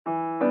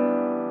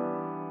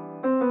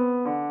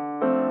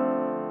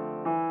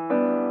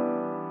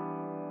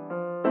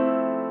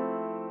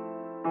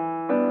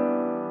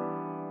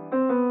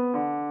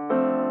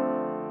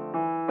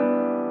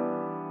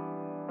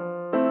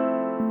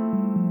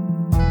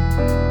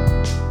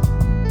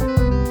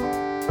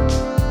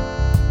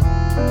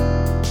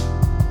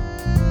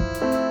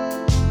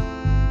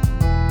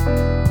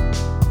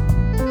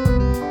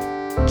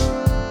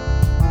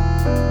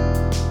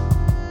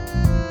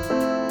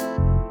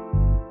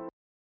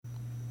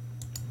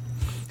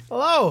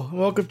Hello, and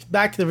welcome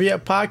back to the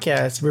Re-Up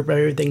Podcast. We're about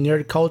everything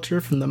nerd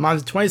culture from the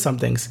minds of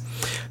 20-somethings.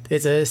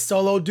 It's a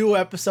solo duo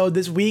episode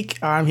this week.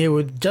 I'm here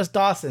with Just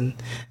Dawson.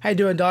 How you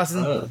doing,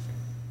 Dawson?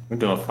 I'm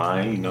doing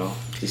fine,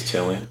 just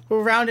chilling.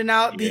 We're rounding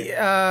out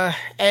the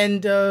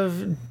end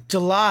of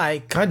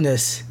July.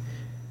 Goodness.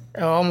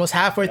 Almost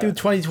halfway through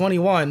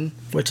 2021,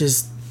 which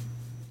is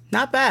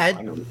not bad.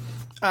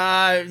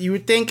 You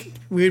would think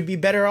we would be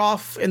better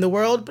off in the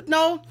world, but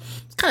no,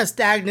 it's kind of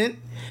stagnant.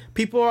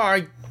 People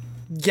are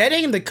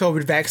getting the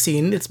COVID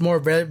vaccine. It's more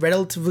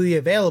relatively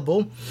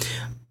available,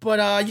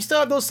 but you still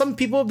have some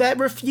people that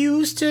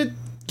refuse to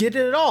get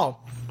it at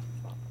all.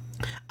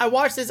 I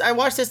watched this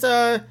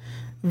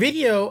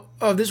video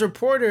of this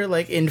reporter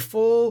in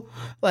full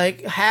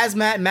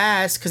hazmat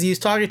mask because he was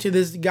talking to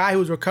this guy who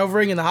was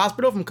recovering in the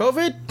hospital from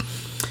COVID,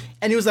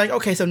 and he was like,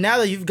 "Okay, so now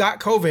that you've got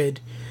COVID,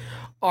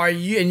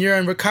 you're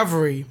in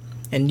recovery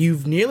and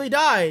you've nearly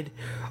died,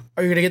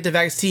 are you gonna get the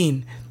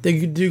vaccine?"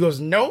 The dude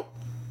goes, "Nope."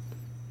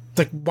 It's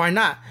like, why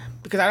not?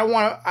 Because I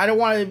don't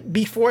want to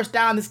be forced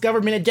down this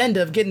government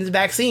agenda of getting this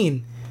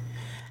vaccine.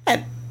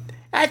 And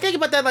I think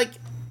about that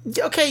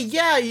okay,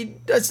 yeah,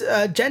 it's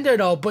agenda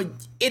and all, but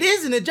it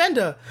is an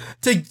agenda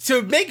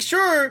to make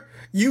sure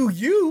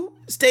you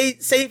stay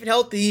safe and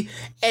healthy,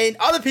 and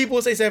other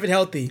people stay safe and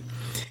healthy.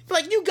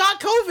 You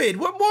got COVID.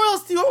 What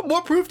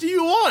more proof do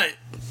you want?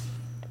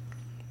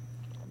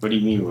 What do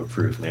you mean with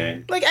proof,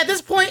 man? At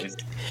this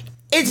point,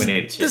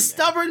 it's the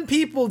stubborn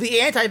people, the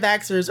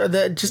anti-vaxxers, are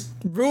the just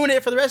ruin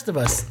it for the rest of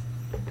us.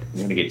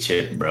 I'm gonna get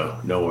chipped, bro.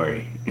 Don't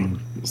worry.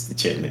 It's the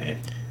chip, man.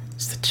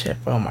 It's the chip.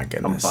 Oh my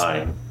goodness.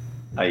 I'm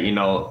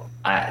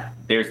fine.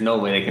 There's no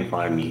way they can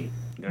find me.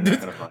 They're not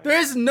gonna find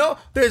me.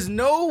 There's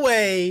no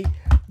way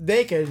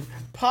they could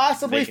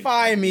possibly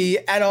find me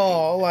at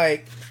all.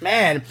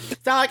 Man,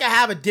 it's not like I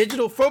have a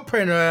digital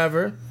footprint or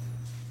whatever.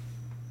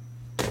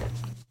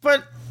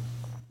 But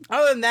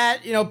other than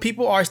that,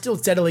 people are still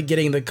steadily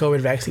getting the COVID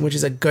vaccine, which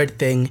is a good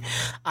thing.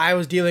 I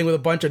was dealing with a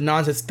bunch of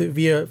nonsense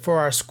for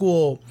our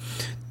school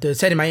to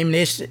send in my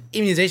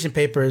immunization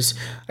papers.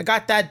 I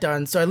got that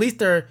done, so at least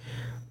they're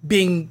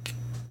being,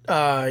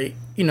 good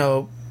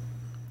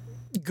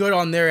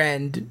on their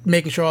end,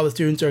 making sure all the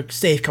students are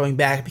safe coming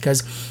back,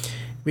 because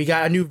we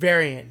got a new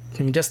variant.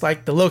 I mean, just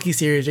like the Loki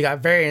series, we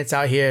got variants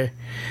out here.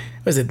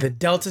 Was it the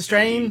Delta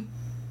strain?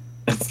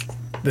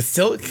 The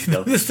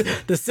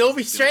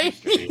Sylvie strain.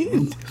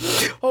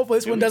 Hopefully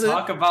this one doesn't.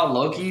 Talk about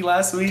Loki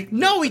last week?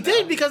 No, we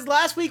did, because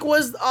last week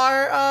was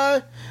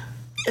our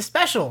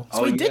special,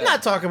 so we did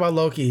not talk about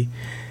Loki.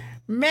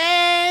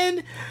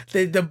 Man,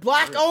 the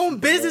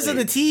black-owned business of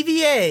the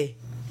TVA.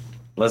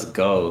 Let's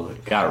go.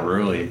 It got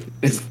ruined.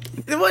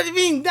 What do you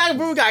mean? That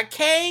room got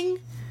Kang,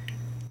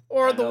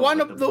 or the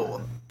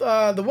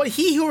one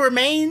He Who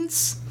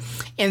Remains.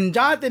 And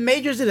Jonathan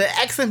Majors did an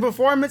excellent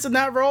performance in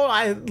that role.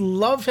 I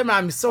love him.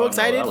 I'm so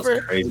excited that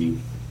was crazy.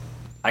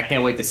 I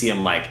can't wait to see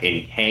him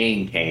in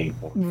Kang.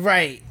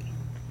 Right.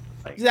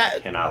 I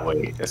cannot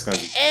wait. That's gonna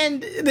be.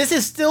 And this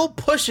is still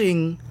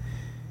pushing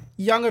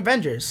Young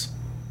Avengers,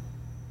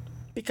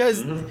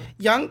 because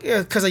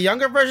a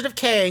younger version of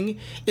Kang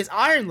is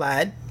Iron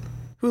Lad,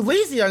 who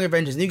leads the Young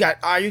Avengers. And you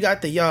got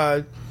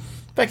the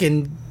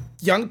fucking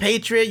Young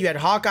Patriot. You had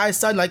Hawkeye's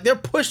son. They're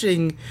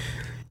pushing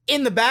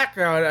in the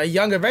background a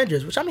Young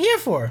Avengers, which I'm here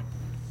for.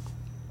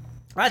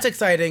 That's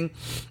exciting.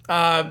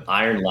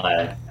 Iron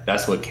Lad.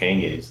 That's what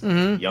Kang is.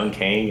 Mm-hmm. Young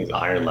Kang is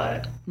Iron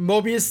Lad.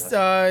 Mobius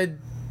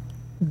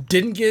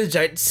didn't get his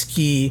jet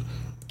ski,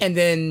 and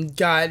then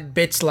got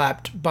bitch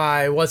slapped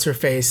by what's her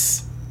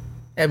face,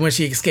 and when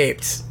she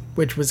escaped,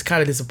 which was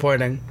kind of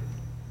disappointing.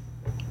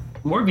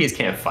 Morbius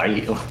can't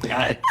fight.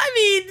 I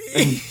mean,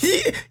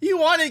 you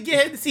want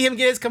to see him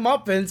get his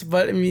comeuppance,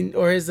 but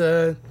or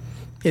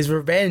his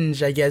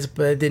revenge, I guess,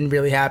 but it didn't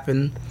really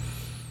happen.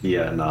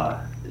 Yeah,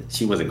 nah.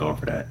 She wasn't going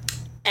for that.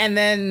 And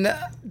then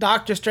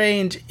Doctor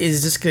Strange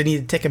is just gonna need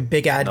to take a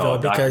big Advil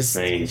because Doctor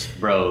Strange,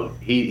 bro,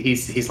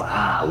 he's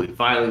like, we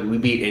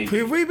beat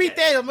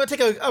Thanos. I'm gonna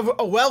take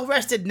a well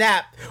rested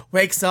nap.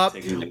 Wakes up,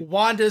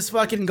 Wanda's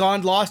fucking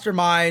lost her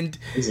mind.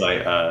 He's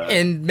like,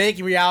 and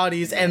making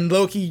realities, and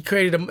Loki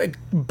started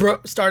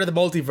the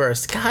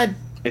multiverse. God.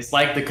 It's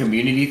like the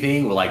Community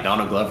thing where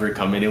Donald Glover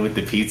coming in with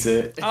the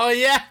pizza. Oh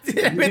yeah,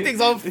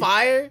 everything's on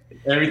fire.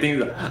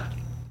 Everything's.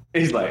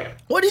 He's like,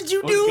 "What did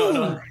you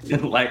do?"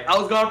 I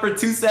was gone for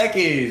 2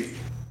 seconds,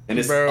 and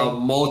it's a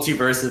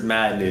multiverse of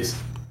madness.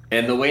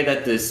 And the way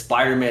that the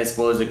Spider-Man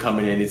spoilers are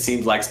coming in, it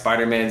seems like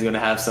Spider-Man's gonna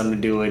have something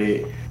to do with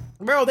it.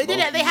 Bro, they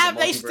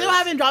still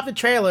haven't dropped the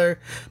trailer,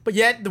 but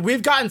yet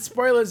we've gotten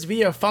spoilers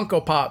via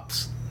Funko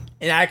Pops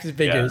and action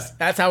figures. Yeah.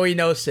 That's how we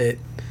know shit.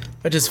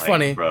 Which is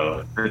funny.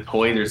 Bro, their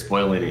toys are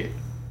spoiling it.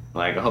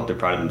 I hope they're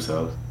proud of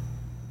themselves.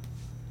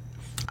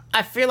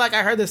 I feel like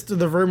I heard this through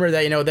the rumor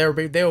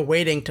that, they were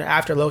waiting to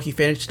after Loki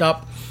finished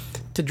up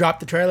to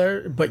drop the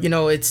trailer. But,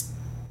 it's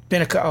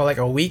been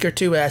a week or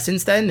two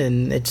since then,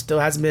 and it still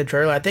hasn't been a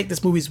trailer. I think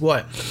this movie's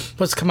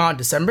supposed to come out in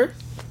December?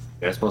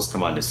 Yeah, it's supposed to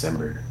come out in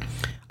December.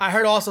 I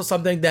heard also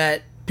something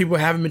that people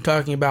haven't been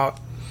talking about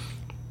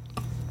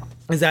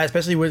is that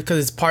especially because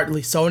it's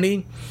partly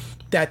Sony,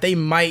 that they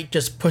might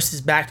just push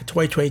this back to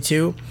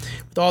 2022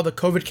 with all the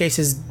COVID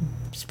cases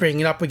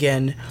springing up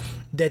again.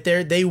 That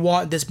they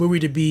want this movie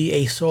to be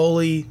a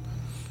solely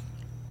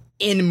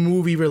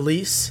in-movie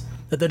release.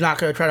 That they're not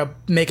going to try to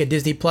make a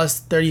Disney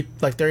Plus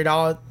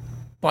 $30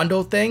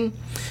 bundle thing,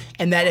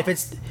 and that if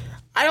it's,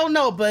 I don't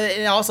know, but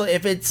also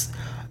if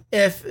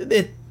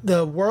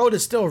the world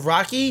is still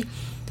rocky,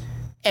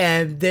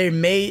 and they're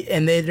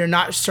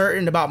not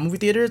certain about movie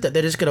theaters, that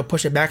they're just going to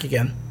push it back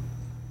again.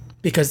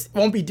 Because it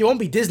won't be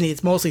Disney.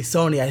 It's mostly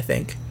Sony, I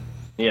think.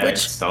 Yeah,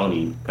 it's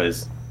Sony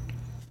because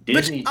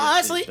Disney. Which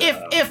honestly,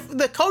 if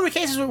the COVID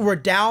cases were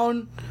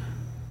down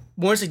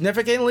more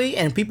significantly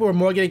and people were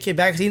more getting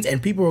vaccines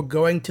and people were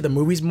going to the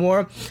movies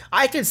more,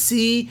 I could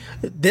see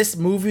this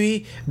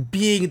movie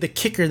being the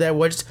kicker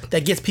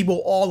that gets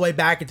people all the way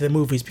back into the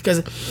movies.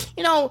 Because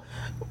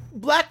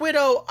Black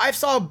Widow, I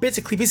saw bits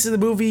and pieces of the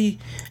movie,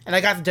 and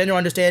I got the general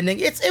understanding.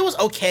 It was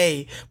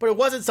okay, but it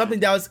wasn't something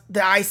that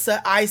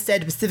I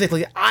said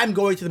specifically, I'm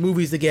going to the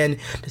movies again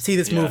to see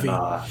this movie.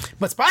 Nah.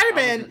 But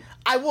Spider-Man,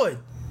 I would.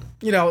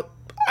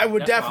 I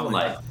would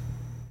definitely.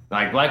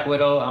 Like Black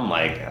Widow, I'm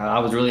like, I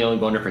was really only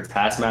going there for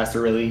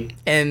Taskmaster, really.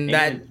 And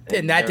that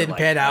didn't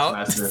pan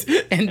out.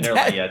 and they're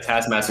like, yeah,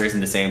 Taskmaster isn't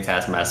the same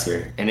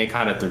Taskmaster. And it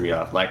kind of threw me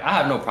off. Like, I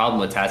have no problem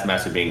with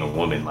Taskmaster being a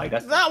woman. Like,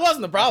 that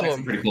wasn't the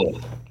problem. Pretty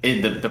cool.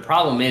 The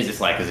problem is,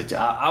 it's like,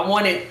 I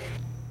wanted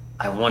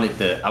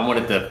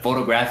the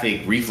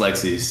photographic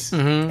reflexes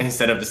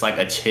instead of just like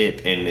a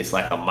chip and it's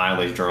like a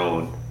mileage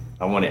drone.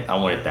 I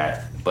wanted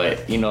that.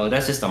 But,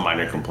 that's just a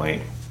minor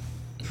complaint.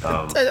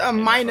 A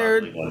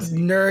minor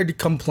nerd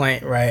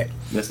complaint, right?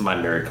 That's my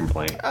nerd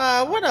complaint.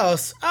 What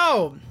else?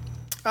 Oh,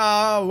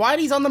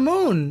 Whitey's on the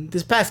moon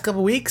this past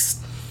couple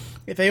weeks.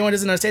 If anyone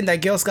doesn't understand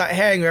that Gil Scott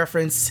Heron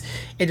reference,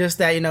 it's just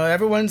that,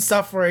 everyone's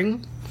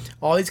suffering.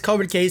 All these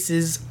COVID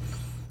cases.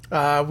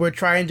 We're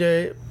trying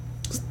to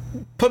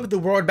put the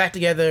world back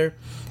together.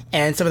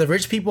 And some of the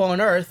rich people on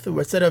Earth,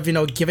 instead of,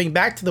 giving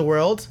back to the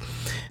world,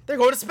 they're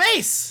going to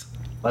space.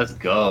 Let's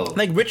go.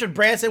 Like Richard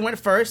Branson went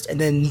first, and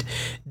then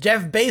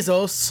Jeff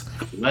Bezos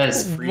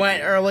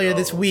went earlier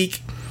this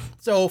week.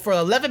 So for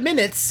 11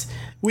 minutes,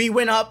 we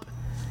went up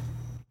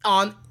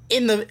on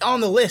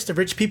the list of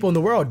rich people in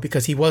the world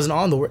because he wasn't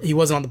on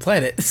the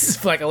planet.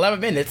 For like 11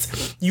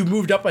 minutes, you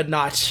moved up a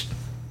notch.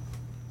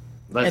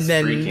 And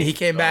then he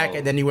came back,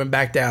 and then he went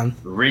back down.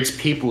 Rich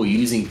people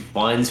using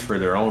funds for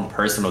their own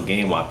personal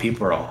gain while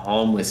people are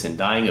homeless and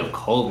dying of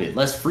COVID.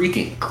 Let's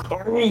freaking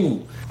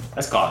go.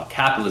 That's called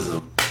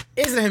capitalism.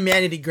 Isn't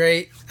humanity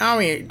great? I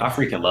mean, I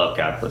freaking love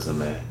capitalism,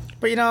 man.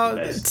 But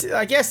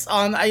I guess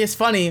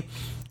funny.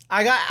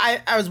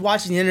 I was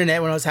watching the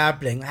internet when it was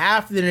happening.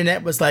 Half of the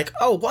internet was like,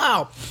 "Oh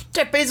wow,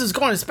 Jeff Bezos is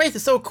going to space.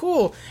 It's so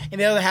cool."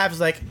 And the other half was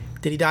like,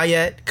 "Did he die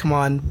yet? Come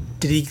on,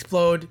 did he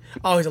explode?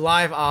 Oh, he's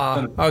alive.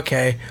 Ah,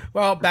 okay.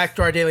 Well, back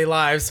to our daily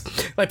lives."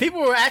 Like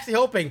people were actually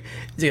hoping,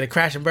 is he gonna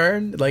crash and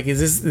burn? Like,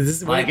 is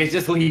this like it's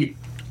just when he.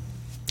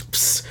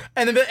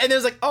 And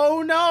there's like,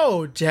 oh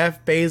no,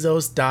 Jeff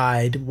Bezos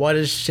died. What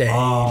a shame.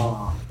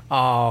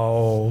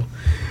 Oh.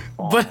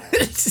 But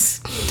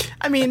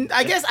I mean,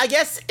 I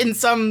guess in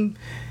some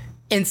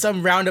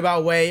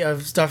roundabout way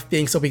of stuff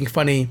being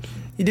funny,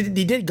 he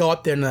did go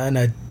up there in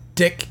a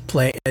dick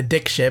plane, a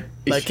dick ship.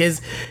 Like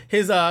his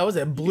was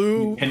it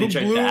blue?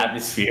 Penetrate the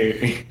atmosphere.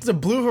 It's a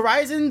Blue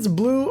Horizons,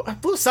 blue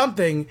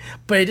something,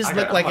 but it just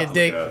looked like a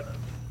dick.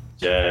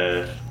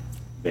 Jeff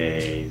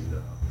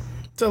Bezos.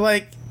 So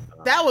like.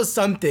 That was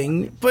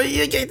something, but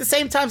at the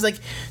same time, it's like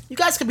you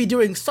guys could be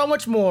doing so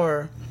much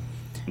more.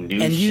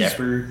 New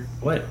Shepard,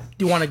 what?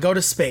 You want to go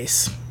to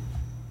space?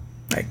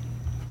 Like,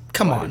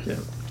 come on.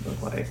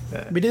 Like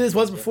that? We did this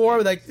once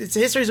before. Like,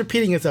 history's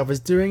repeating itself. It's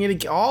doing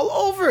it all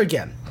over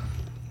again.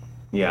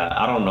 Yeah,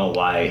 I don't know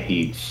why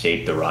he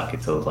shaped the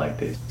rocket to look like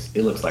this.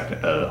 It looks like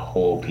a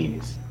whole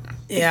penis.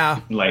 Yeah.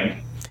 Like,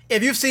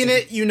 if you've seen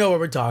it, you know what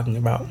we're talking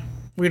about.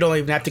 We don't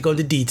even have to go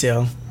into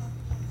detail.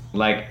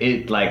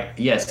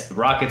 Yes,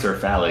 rockets are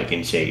phallic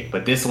in shape,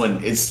 but this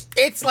one is.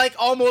 It's like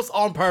almost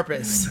on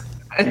purpose.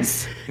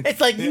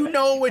 It's like you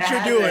know what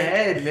you're doing. The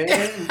head, man.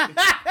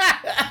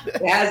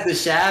 It has the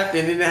shaft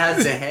and then it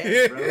has the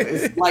head, bro.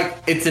 It's like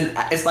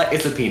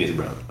it's a penis,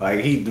 bro. Like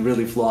he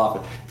really flew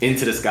off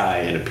into the sky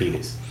in a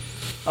penis.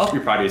 I hope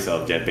you're proud of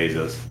yourself, Jeff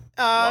Bezos.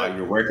 While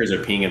your workers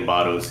are peeing in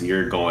bottles,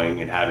 you're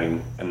going and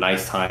having a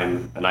nice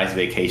time, a nice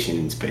vacation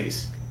in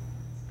space.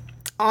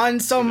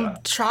 On some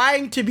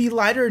trying to be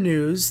lighter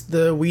news,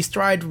 the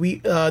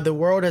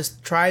world has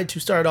tried to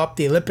start up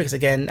the Olympics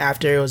again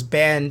after it was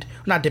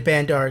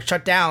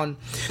shut down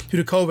due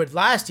to COVID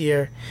last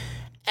year,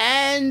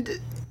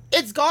 and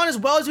it's gone as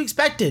well as we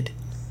expected,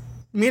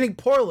 meaning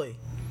poorly,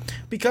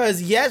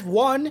 because yes,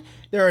 one,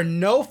 there are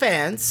no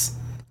fans,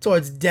 so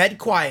it's dead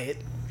quiet.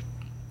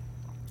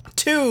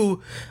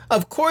 Two,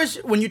 of course,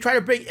 when you try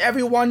to bring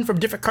everyone from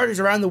different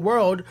countries around the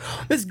world,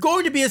 there's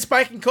going to be a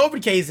spike in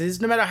COVID cases,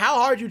 no matter how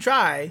hard you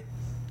try.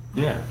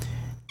 Yeah.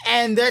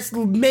 And that's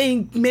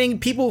meaning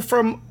people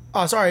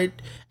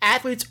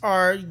athletes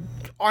aren't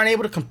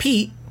able to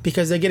compete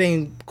because they're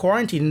getting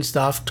quarantined and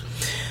stuff.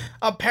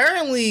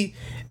 Apparently,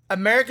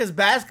 America's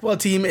basketball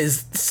team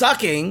is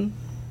sucking.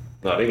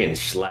 No, they're getting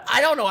slapped.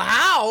 I don't know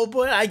how,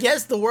 but I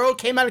guess the world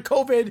came out of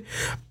COVID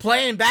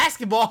playing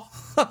basketball.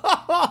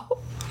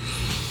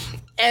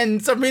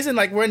 And some reason,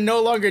 like, we're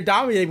no longer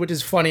dominating, which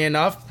is funny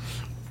enough.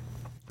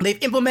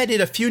 They've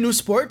implemented a few new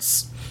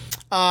sports,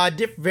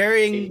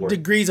 varying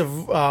degrees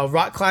of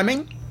rock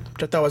climbing,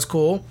 which I thought was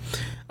cool.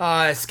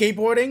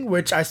 Skateboarding,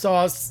 which I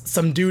saw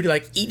some dude,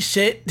 like, eat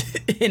shit,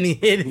 and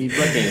he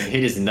fucking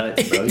hit his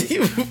nuts, bro.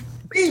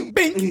 Bing,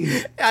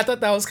 bing. I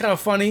thought that was kind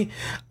of funny.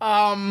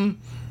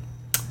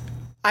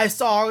 I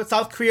saw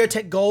South Korea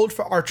take gold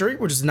for archery,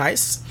 which is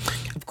nice.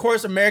 Of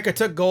course, America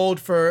took gold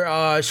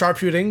for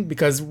sharpshooting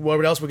because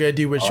what else we're gonna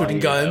do with shooting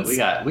guns? We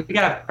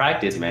got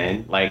practice,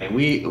 man. Like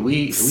we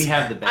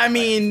have the best. I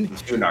mean,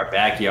 shooting in our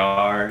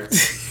backyard.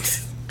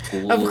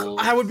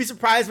 I would be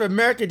surprised if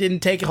America didn't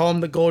take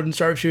home the gold in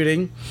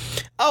sharpshooting.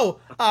 Oh,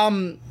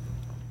 I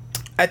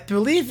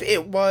believe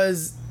it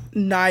was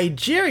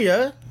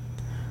Nigeria,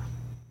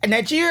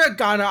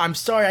 Ghana, I'm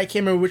sorry, I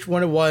can't remember which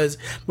one it was,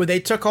 where they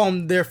took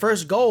home their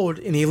first gold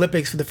in the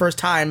Olympics for the first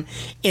time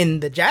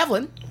in the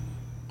javelin.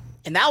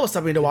 And that was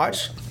something to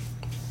watch.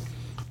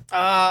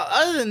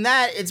 Other than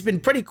that, it's been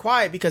pretty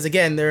quiet because,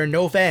 again, there are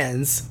no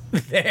fans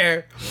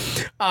there.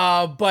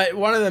 But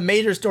one of the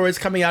major stories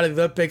coming out of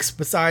the Olympics,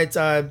 besides,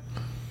 I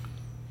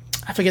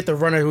forget the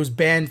runner who's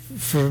banned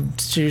for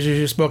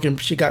smoking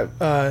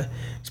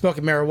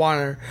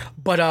marijuana.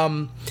 But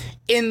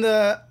in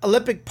the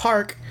Olympic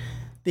Park,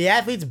 the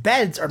athletes'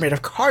 beds are made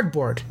of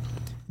cardboard.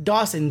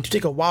 Dawson, to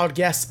take a wild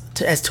guess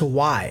as to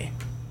why.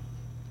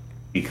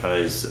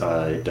 Because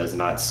it does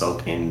not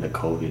soak in the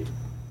COVID.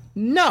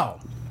 No.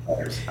 I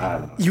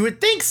don't know. You would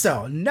think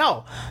so.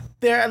 No.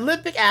 Their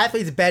Olympic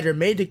athletes' beds are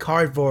made of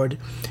cardboard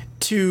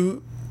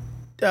to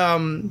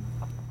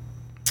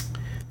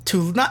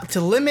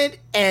limit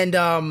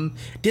and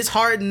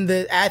dishearten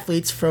the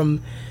athletes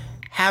from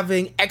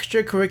having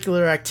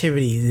extracurricular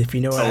activities, if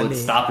you know what I mean. So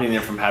it's stopping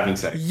them from having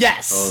sex.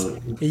 Yes.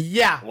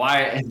 Yeah.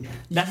 Why?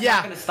 That's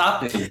not going to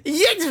stop them.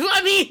 Yeah,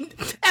 I mean,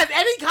 as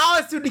any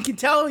college student can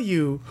tell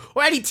you,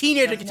 or any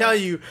teenager can tell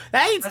you,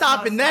 that ain't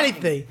stopping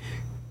anything.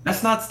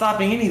 That's not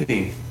stopping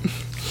anything.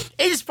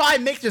 It just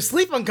probably makes your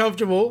sleep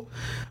uncomfortable,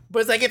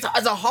 but it's like it's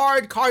a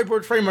hard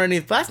cardboard frame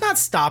underneath. But that's not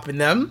stopping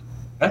them.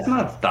 That's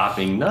not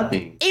stopping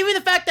nothing. Even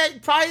the fact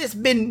that probably it's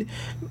been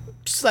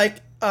just like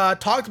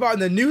talked about in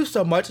the news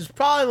so much, it's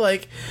probably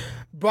like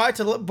brought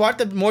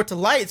them more to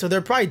light. So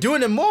they're probably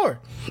doing it more.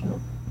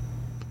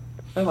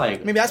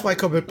 Like, maybe that's why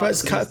COVID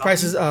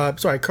cases are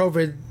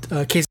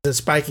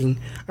spiking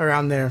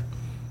around there.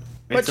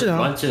 It's a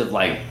bunch of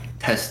like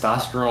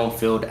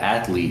testosterone-filled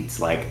athletes,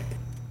 like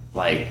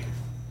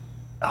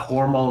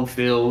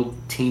hormone-filled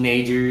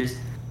teenagers,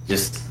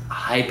 just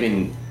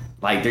hyping,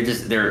 like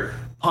they're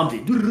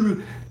pumped,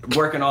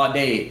 working all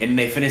day, and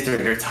they finish,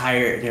 they're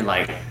tired,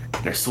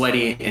 they're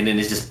sweaty, and then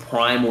it's just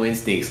primal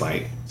instincts,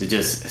 like to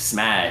just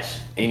smash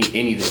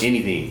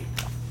anything.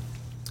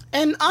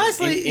 And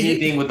honestly,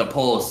 anything with the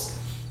pulse.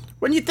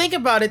 When you think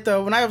about it,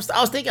 though, when I was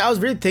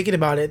really thinking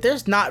about it.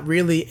 There's not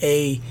really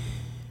a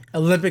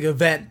Olympic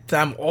event that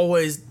I'm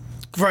always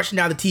rushing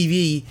down the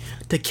TV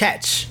to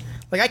catch.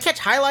 Like, I catch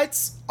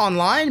highlights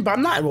online, but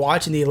I'm not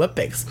watching the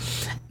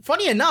Olympics.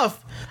 Funny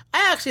enough,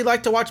 I actually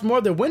like to watch more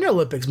of the Winter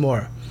Olympics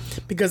more,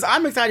 because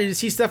I'm excited to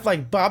see stuff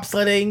like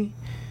bobsledding,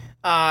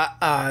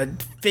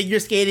 figure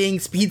skating,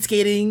 speed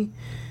skating,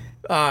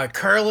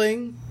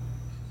 curling,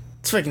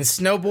 freaking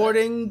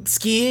snowboarding,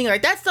 skiing.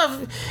 Like, that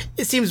stuff,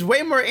 it seems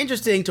way more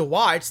interesting to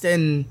watch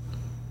than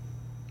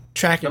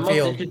track and field.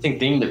 The most interesting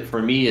thing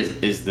for me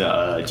is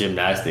the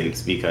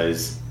gymnastics,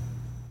 because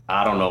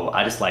I don't know,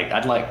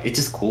 it's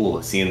just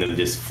cool seeing them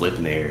just flip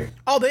in the air.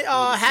 Oh, they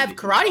have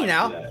karate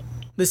now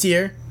this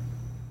year.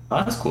 Oh,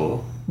 that's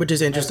cool. Which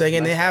is interesting,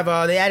 and they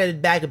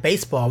added back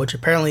baseball, which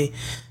apparently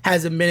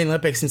hasn't been in the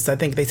Olympics since I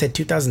think they said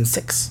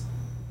 2006.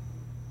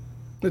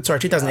 Sorry,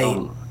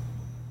 2008.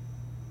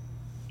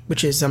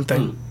 Which is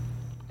something.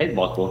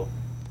 Baseball.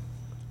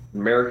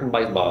 American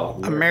baseball.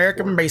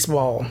 American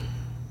baseball.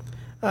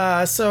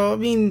 So, I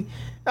mean,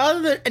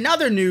 in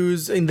other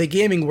news in the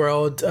gaming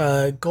world,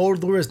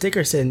 Gold Lewis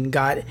Dickerson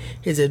got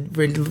his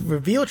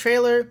reveal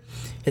trailer,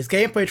 his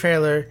gameplay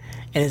trailer,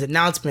 and his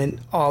announcement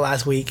all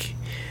last week.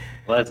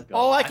 Let's go.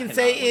 All I can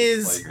say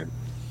is,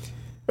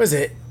 what is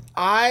it?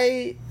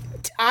 ITBT.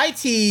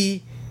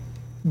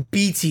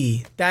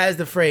 That is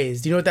the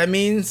phrase. Do you know what that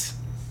means?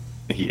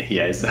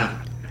 Yes.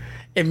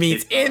 It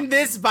means in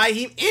this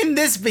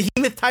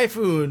behemoth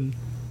typhoon.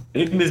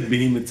 In this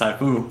behemoth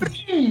typhoon.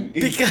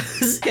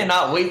 Because I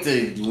cannot wait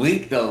to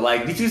link though.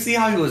 Like, did you see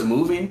how he was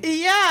moving?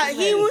 Yeah,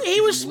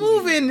 he was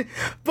moving,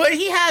 but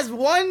he has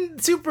one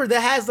super that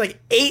has like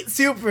 8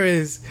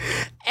 supers,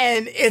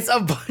 and it's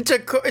a bunch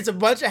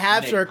of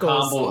half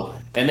circles.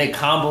 And they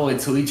combo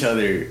into each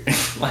other.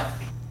 Like,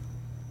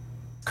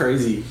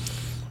 crazy.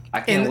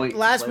 I can't wait.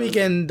 Last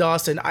weekend,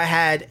 Dawson, I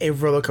had a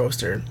roller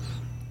coaster.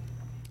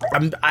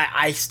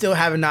 I still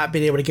have not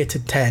been able to get to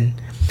 10.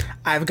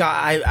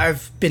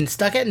 I've been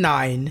stuck at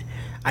 9.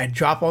 I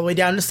drop all the way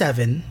down to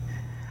 7.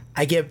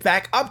 I get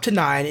back up to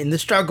 9 in the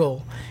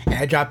struggle, and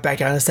I drop back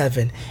down to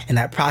 7, and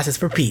that process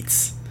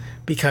repeats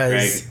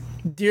because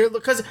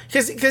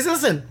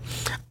listen,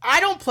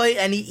 I don't play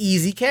any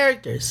easy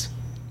characters.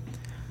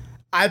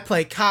 I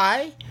play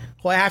Kai,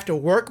 who I have to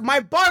work my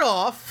butt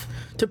off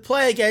to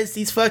play against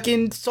these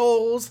fucking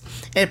Souls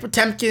and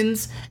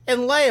Potemkins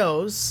and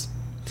Leos,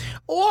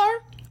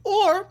 or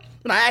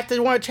when I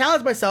actually want to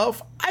challenge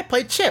myself, I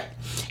play Chip.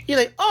 You're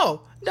like,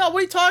 oh. No, what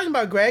are you talking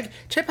about, Greg?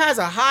 Chip has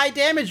a high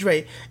damage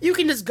rate. You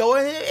can just go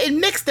in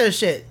and mix their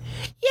shit.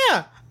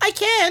 Yeah, I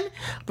can,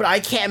 but I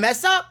can't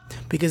mess up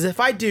because if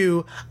I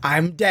do,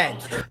 I'm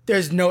dead.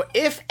 There's no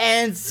ifs,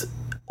 ands,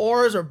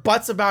 ors, or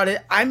buts about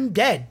it. I'm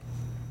dead.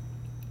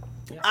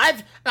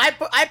 I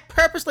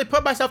purposely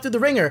put myself through the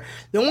ringer.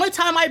 The only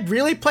time I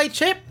really play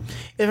Chip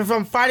is if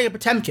I'm fighting a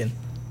Potemkin.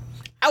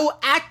 I will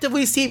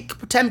actively seek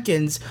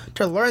Potemkins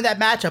to learn that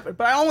matchup,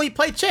 but I only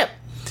play Chip.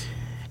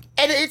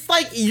 And it's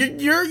like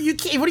you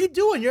can't. What are you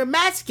doing? You're a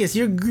masochist.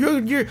 You're.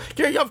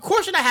 Of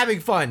course, you're not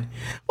having fun.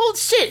 Well,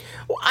 shit.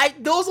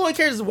 Those only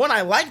characters one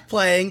I like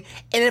playing,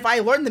 and if I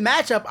learn the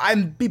matchup,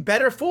 I'm be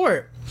better for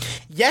it.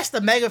 Yes, the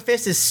Mega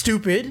Fist is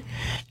stupid,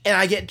 and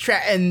I get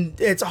and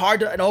it's hard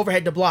to an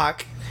overhead to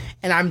block,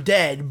 and I'm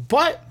dead.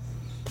 But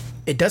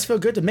it does feel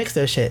good to mix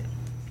their shit.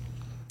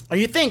 Or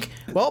you think,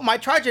 well, my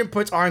charge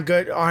inputs aren't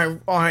good,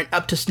 aren't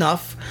up to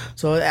snuff,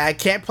 so I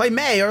can't play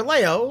Mei or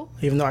Leo,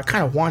 even though I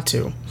kind of want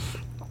to.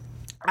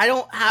 I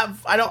don't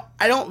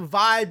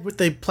vibe with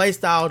the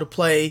playstyle to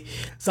play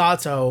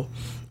Zato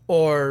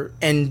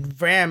and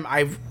Vram.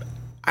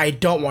 I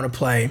don't want to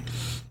play.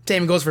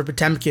 Same goes for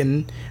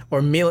Potemkin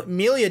or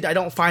Melia. I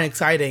don't find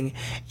exciting,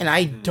 and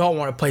I don't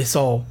want to play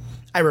Soul.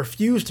 I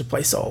refuse to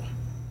play Soul.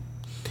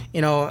 You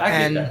know,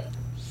 and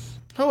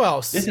who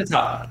else? This is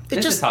hot.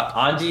 This is hot.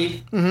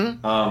 Anji.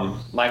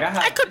 Mm-hmm.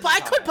 I could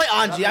play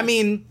Anji. I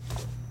mean,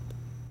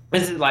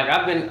 this is like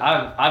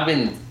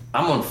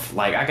I'm on,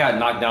 like, I got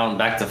knocked down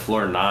back to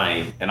floor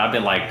 9, and I've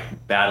been, like,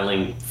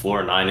 battling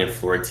floor 9 and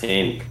floor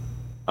 10.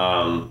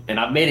 And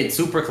I've made it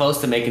super close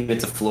to making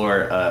it to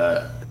floor,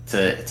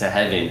 to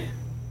heaven,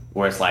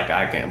 where it's like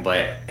I can,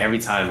 but every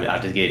time I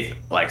just get,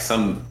 like,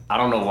 I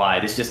don't know why,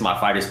 it's just my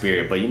fighter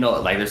spirit, but, you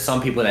know, like, there's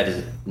some people that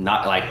is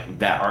not, like,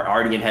 that are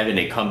already in heaven,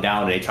 they come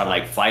down and they try to,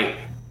 like, fight,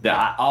 that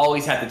I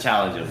always have to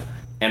challenge them.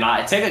 And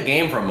I take a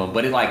game from them,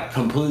 but it, like,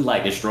 completely,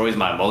 like, destroys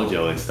my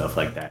mojo and stuff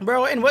like that.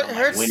 Bro, and what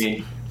hurts...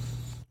 Winning.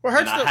 I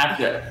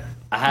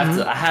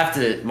have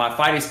to, my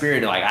fighting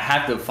spirit, like, I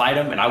have to fight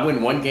him, and I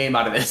win one game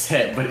out of this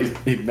set, but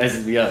it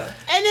messes me up.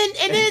 And then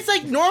it's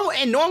like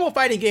normal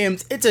fighting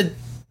games, it's a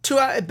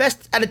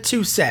best out of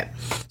 2 set.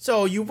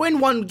 So you win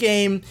one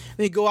game,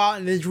 then you go out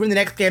and then you win the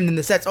next game, then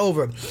the set's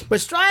over.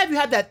 But Strive, you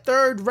have that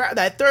third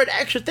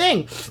extra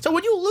thing. So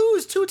when you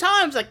lose 2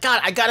 times, like,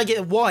 God, I gotta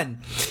get 1.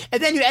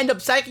 And then you end up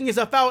psyching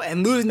yourself out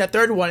and losing that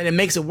third one, and it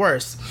makes it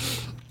worse.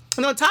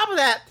 And on top of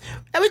that,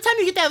 every time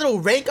you get that little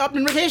rank up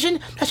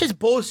invitation, that's just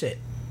bullshit.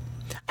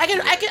 I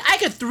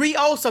could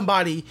 3-0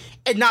 somebody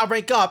and not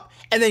rank up,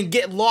 and then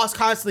get lost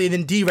constantly and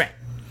then D-rank.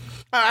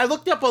 I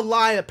looked up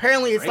online.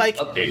 Apparently, it's like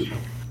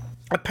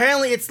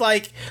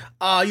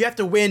you have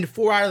to win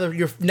 4 out of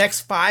your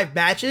next 5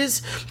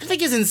 matches. Which I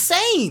think is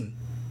insane.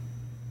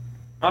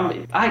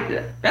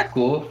 That's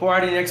cool. 4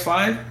 out of the next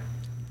 5.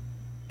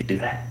 You do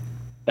that.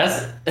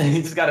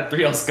 You just gotta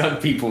 3-0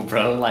 skunk people,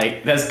 bro.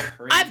 Like, that's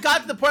crazy. I've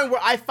got to the point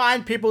where I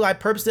find people I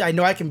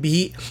know I can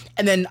beat,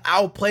 and then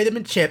I'll play them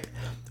in Chip,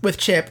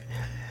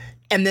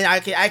 and then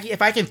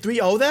if I can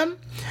 3-0 them,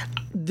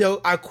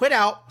 I'll quit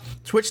out,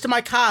 switch to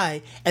my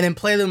Kai, and then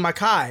play them with my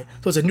Kai.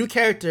 So it's a new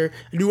character,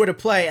 a new way to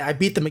play, and I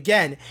beat them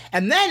again.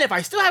 And then if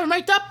I still haven't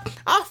ranked up,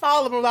 I'll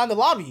follow them around the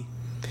lobby.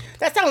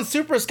 That sounds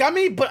super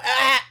scummy, but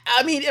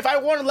I mean, if I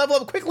want to level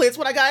up quickly, it's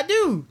what I gotta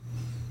do.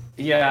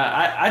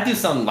 Yeah, I do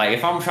something, like,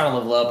 if I'm trying to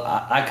level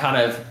up, I kind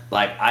of,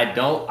 like, I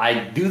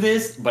do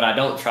this, but I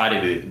don't try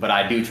to do it, but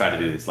I do try to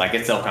do this. Like,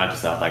 it's self-conscious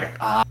stuff, like,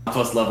 I'm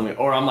supposed to level me,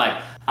 or I'm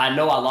like, I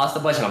know I lost a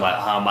bunch, and I'm like,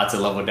 I'm about to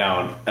level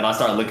down, and I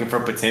start looking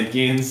for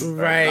Potemkins.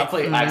 Right. I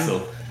play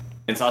Axel,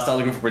 and so I start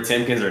looking for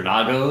Potemkins or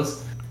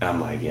Nagos, and I'm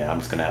like, yeah, I'm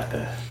just gonna have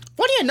to.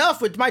 Funny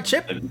enough, with my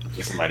Chip,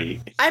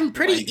 I'm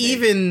pretty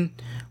even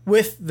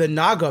with the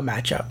Nago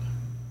matchup.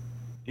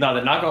 No,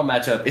 the Nago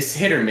matchup, it's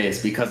hit or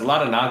miss, because a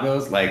lot of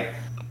Nagos, like.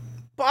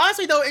 But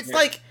honestly, though, it's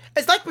like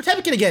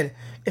Potemkin again.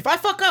 If I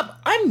fuck up,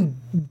 I'm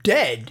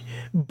dead.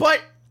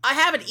 But I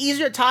have an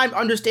easier time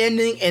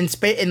understanding and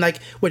like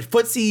with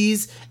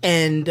footsies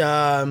and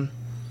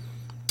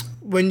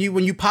when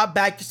you pop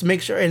back just to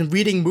make sure and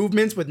reading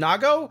movements with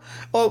Nago,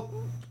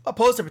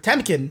 opposed to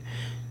Potemkin.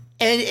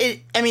 And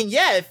it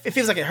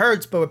feels like it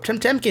hurts, but with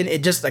Potemkin,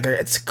 it just like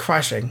it's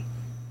crushing.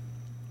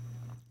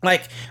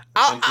 Like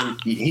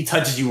he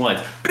touches you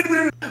once,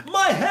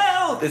 my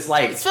health. It's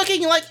like it's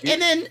fucking like,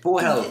 and then full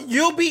health.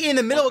 You'll be in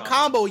the middle of a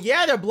combo.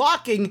 Yeah, they're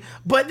blocking,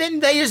 but then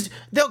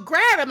they'll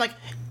grab. I'm like,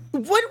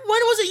 when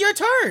was it your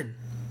turn?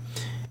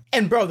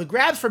 And bro, the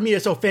grabs for me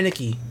are so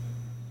finicky.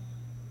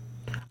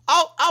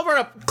 I'll run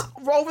up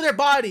over their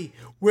body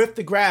with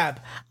the grab.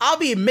 I'll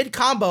be mid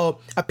combo,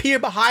 appear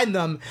behind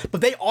them,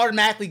 but they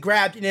automatically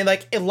grabbed and then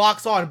like it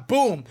locks on.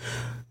 Boom.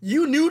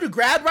 You knew to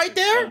grab right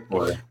there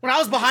when I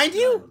was behind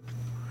you?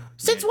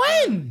 Since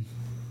when?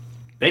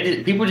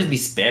 People just be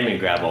spamming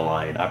grab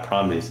online, I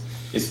promise.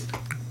 It's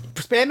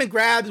spamming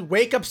grabs,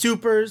 wake up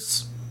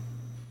supers.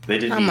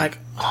 I'm like,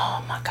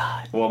 oh my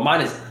god. Well,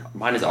 mine is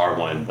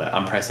R1, but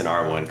I'm pressing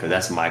R1 because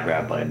that's my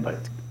grab button. But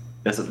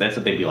that's what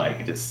they be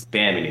like, just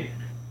spamming it,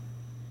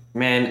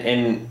 man.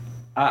 And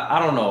I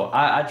don't know.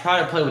 I try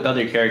to play with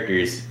other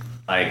characters.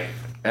 Like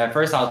at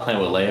first, I was playing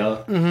with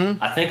Leo.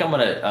 Mm-hmm. I think I'm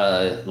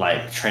gonna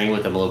like train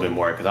with him a little bit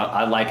more because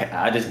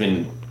I just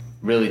been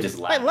really just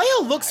like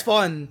Leo looks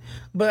fun,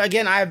 but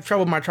again, I have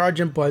trouble with my charge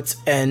inputs,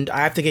 and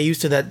I have to get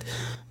used to that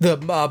the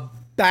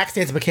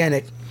backstance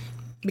mechanic.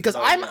 Because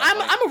I'm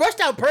a rushed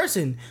out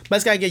person, but I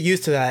just gotta get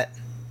used to that.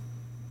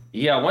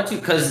 Yeah,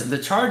 because the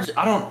charge,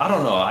 I don't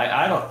know,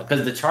 I don't,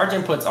 because the charge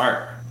inputs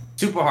aren't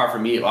super hard for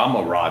me. I'm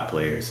a rod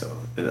player, so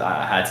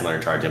I had to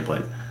learn charge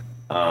input.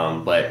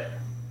 But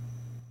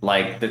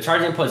like the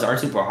charge inputs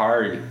aren't super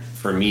hard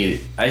for me.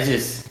 I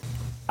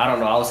don't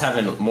know. I was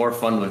having more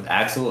fun with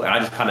Axel, and I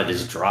just kind of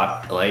just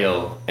dropped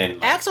Leo.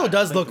 And Axel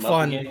does look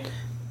fun.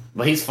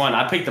 But he's fun.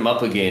 I picked him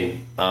up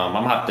again. I'm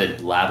gonna have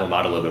to lab him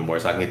out a little bit more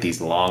so I can get these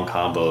long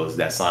combos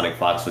that Sonic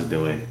Fox was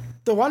doing.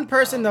 The one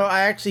person though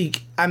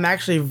I'm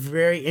actually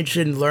very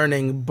interested in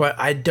learning, but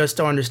I just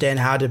don't understand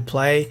how to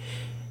play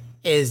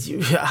is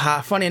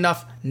funny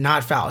enough,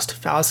 not Faust.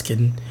 Faust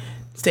can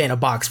stay in a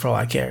box for all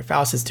I care.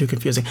 Faust is too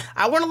confusing.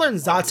 I want to learn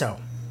Zato.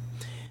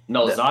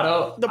 No,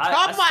 Zato. The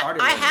problem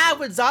I have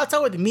with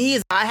Zato with me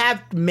is I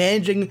have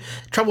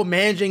trouble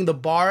managing the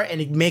bar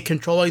and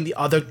controlling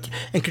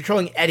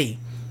Eddie.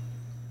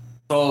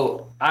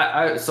 So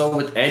so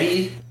with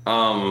Eddie,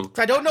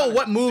 I don't know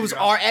what moves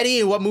are Eddie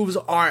and what moves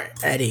aren't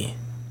Eddie.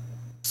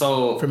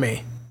 So for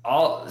me,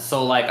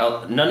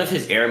 none of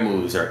his air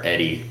moves are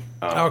Eddie.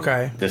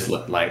 Okay.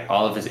 Like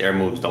all of his air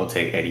moves don't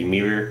take Eddie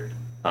Mirror.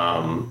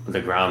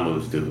 The ground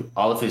moves do.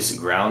 Most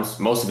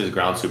of his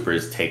ground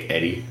supers take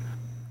Eddie.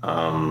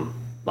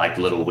 Like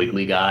the little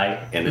wiggly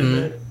guy and then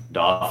the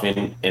dolphin,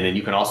 and then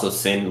you can also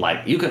send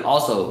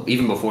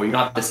even before you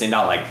don't have to send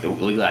out like the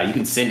wiggly guy. You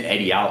can send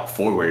Eddie out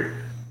forward.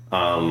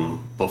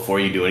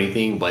 Before you do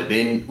anything, but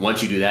then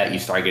once you do that, you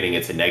start getting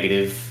into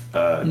negative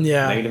input.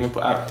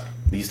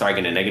 You start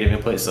getting a negative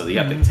input, so you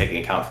have to take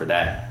into account for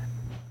that.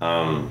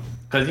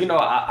 Because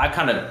I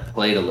kind of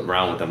played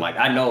around with them. Like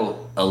I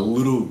know a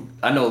little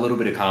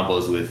bit of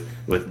combos with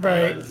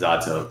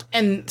Zato.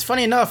 And it's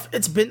funny enough,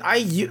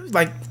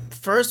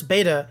 first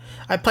beta,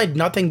 I played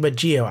nothing but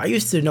Geo. I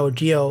used to know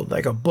Geo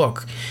like a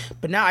book,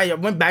 but now I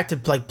went back to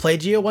play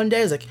Geo one day.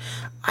 I was like,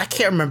 I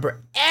can't remember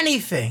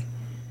anything.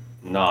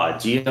 Nah,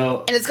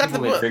 Geo. And it's got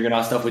figuring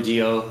out stuff with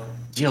Geo.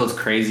 Geo's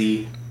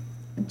crazy.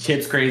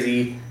 Chip's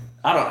crazy.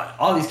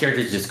 All these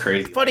characters are just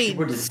crazy. Funny.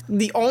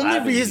 The only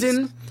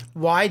reason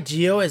why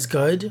Geo is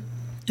good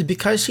is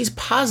because she's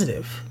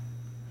positive.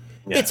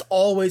 Yeah. It's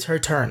always her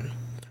turn.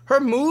 Her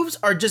moves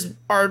are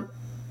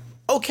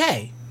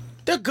okay.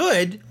 They're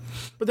good,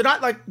 but they're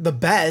not like the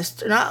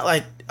best. They're not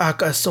like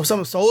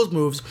some of Soul's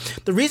moves.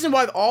 The reason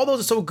why all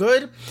those are so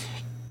good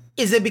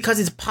is it because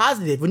it's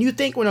positive.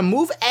 When a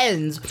move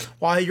ends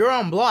while you're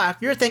on block,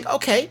 you're thinking,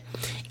 okay,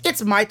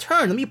 it's my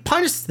turn. Let me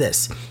punish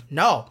this.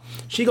 No,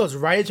 she goes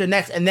right into your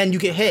next, and then you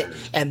get hit,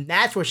 and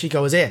that's where she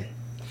goes in.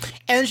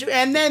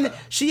 And then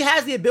she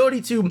has the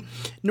ability to.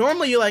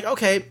 Normally, you're like,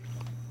 okay,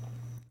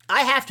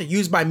 I have to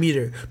use my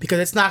meter because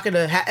it's not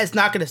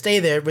gonna stay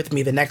there with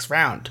me the next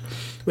round.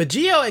 With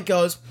Geo, it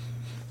goes,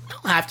 I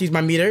don't have to use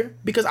my meter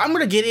because I'm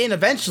gonna get in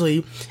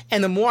eventually,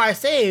 and the more I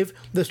save,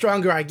 the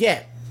stronger I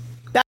get.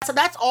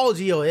 That's all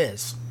Geo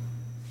is.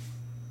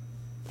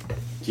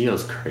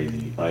 Geo's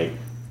crazy. Like,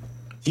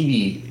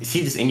 she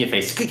just in your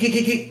face.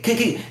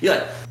 You're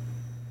like,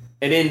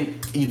 and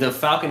then the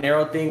Falcon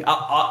Arrow thing.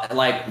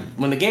 Like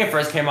when the game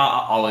first came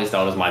out, I always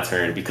thought it was my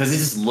turn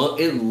because it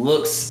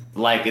looks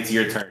like it's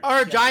your turn. Or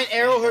her giant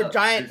arrow, her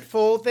giant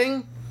full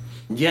thing.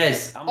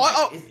 Yes.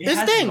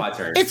 This thing. My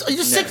turn. It's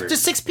just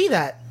 6p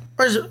that,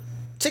 or is it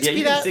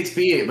 6p that?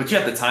 6p, but you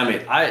have to time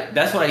it.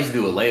 That's what I used to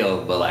do with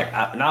Leo, but like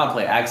now I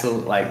play Axel.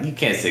 Like you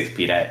can't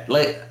 6p that.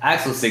 Like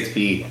Axel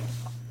 6p,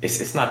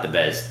 it's not the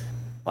best.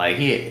 Like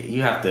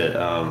you have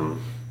to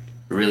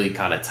really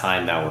kind of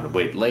time that one.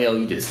 With Leo,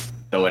 you just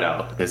throw it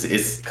out because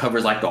it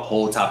covers like the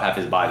whole top half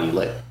of his body.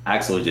 Like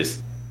Axel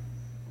just.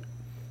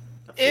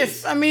 And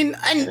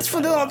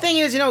for the thing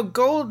is,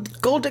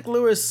 Gold Dick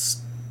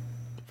Lewis.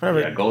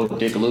 Whatever. Yeah, Gold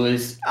Dick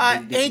Lewis.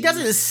 He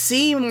doesn't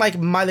seem like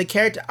the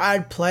character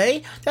I'd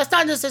play. That's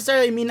not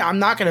necessarily mean I'm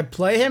not gonna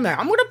play him.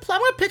 I'm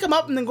gonna pick him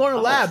up and then go to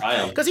the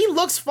lab because he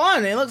looks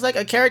fun. It looks like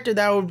a character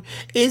that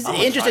is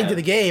interesting to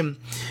the game.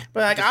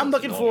 But like I'm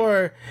looking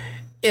for,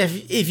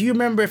 if you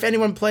remember, if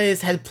anyone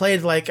had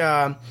played like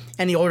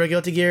any older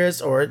Guilty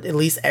Gears or at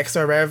least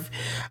XR Rev,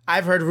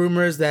 I've heard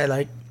rumors that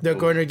like they're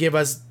going to give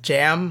us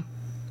Jam.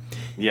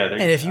 Yeah,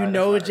 and if you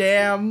know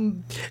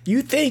Jam,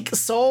 you think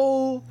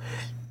Soul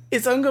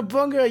It's Unga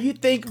Bunga. You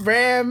think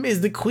Ram is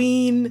the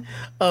queen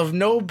of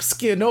no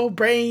skill, no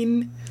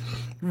brain?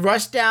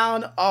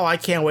 Rushdown. Oh, I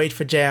can't wait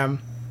for Jam.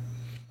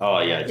 Oh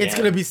yeah, It's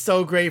gonna be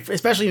so great,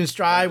 especially in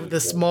Strive with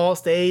the small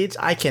stage.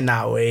 I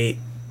cannot wait.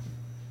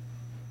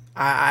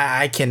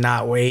 I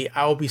cannot wait.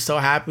 I will be so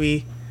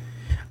happy.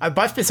 I've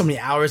spent so many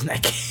hours in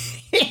that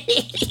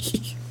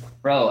game.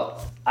 Bro,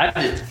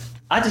 I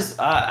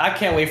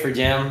can't wait for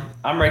Jam.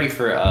 I'm ready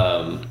for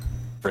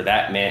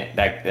that man.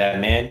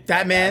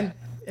 That man.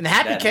 And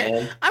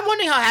I'm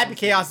wondering how Happy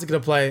Chaos is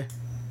gonna play.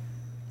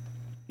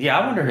 Yeah,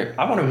 I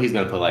wonder who he's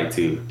gonna put like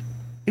too.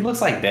 He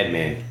looks like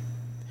Deadman.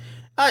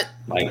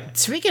 Like,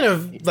 speaking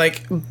of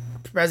like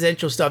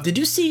presidential stuff, did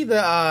you see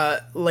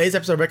the latest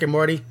episode of Rick and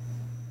Morty?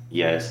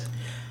 Yes.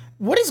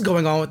 What is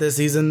going on with this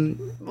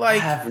season?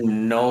 Like, I have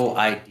no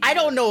idea. I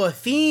don't know a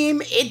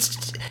theme.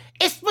 It's good.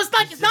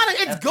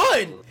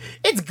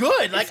 It's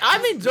good. Like,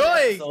 I'm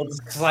enjoying.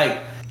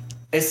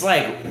 It's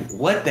like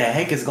what the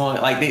heck is going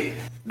on? Like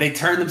they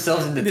turned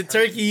themselves into the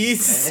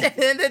turkeys, and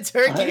then the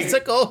turkeys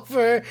took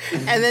over,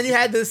 and then you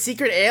had the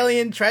secret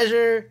alien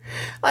treasure.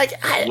 Like,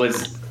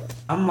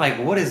 I'm like,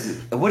 what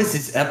is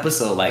this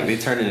episode like? They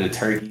turned into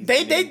turkeys.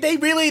 They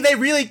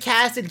really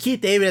casted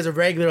Keith David as a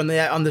regular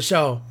on the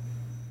show.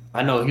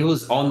 I know he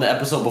was on the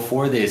episode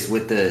before this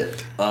with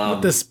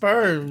the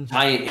sperm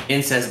giant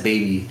incest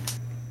baby.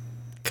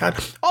 God.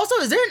 Also,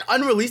 is there an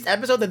unreleased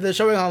episode that they're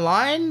showing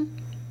online?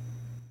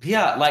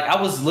 Yeah, like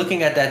I was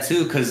looking at that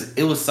too because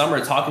it was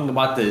Summer talking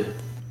about the.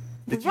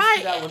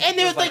 Right, and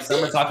there was like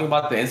Summer talking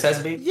about the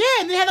incest baby. Yeah,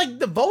 and they had like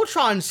the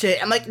Voltron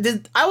shit. I'm like,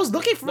 I was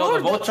looking for. No,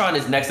 the Voltron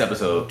is next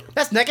episode.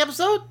 That's next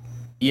episode.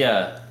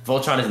 Yeah,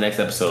 Voltron is next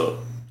episode.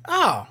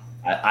 Oh.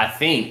 I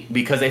think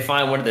because they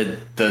find one of the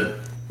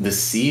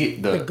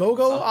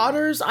Go-Go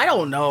otters. I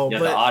don't know. Yeah,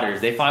 but the otters.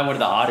 They find one of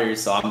the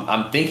otters, so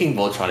I'm thinking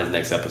Voltron is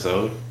next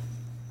episode.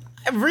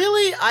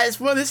 Really,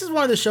 this is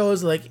one of the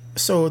shows. Like,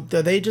 so are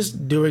they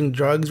just doing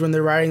drugs when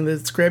they're writing the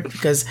script?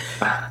 Because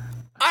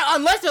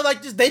unless they're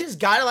like they just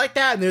got it like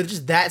that and they're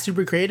just that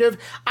super creative,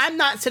 I'm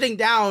not sitting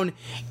down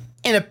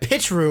in a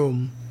pitch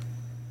room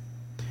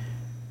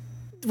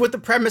with the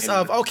premise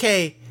of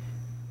okay,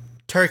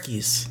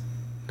 turkeys.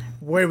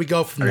 Where do we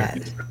go from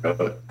that?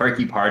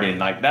 Turkey pardon,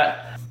 like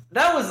that.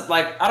 That was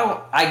like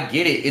I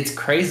get it. It's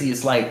crazy.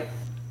 It's like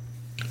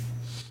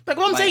what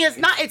I'm saying.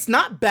 It's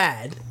not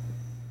bad.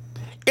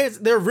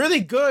 They're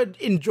really good,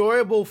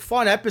 enjoyable,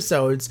 fun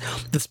episodes.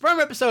 The sperm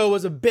episode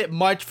was a bit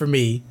much for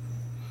me.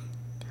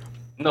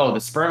 No,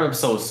 the sperm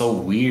episode is so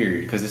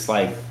weird because it's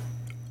like,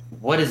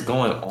 what is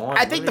going on?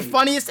 I think the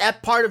funniest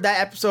part of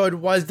that episode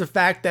was the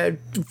fact that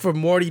for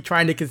Morty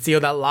trying to conceal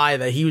that lie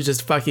that he was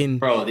just fucking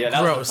bro. Yeah,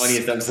 that gross. was the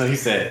funniest episode he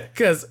said.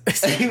 Because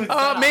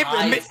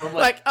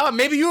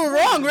maybe you were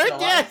wrong, Rick.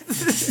 Yeah,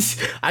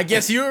 I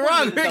guess you were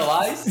wrong, Rick.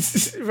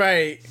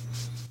 Right.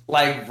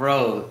 Like,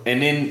 bro, and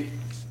then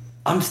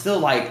I'm still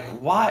like,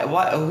 why,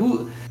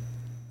 who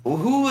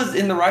was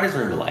in the writer's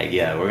room? Like,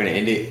 yeah, we're gonna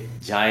end it.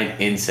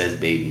 Giant incest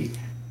baby.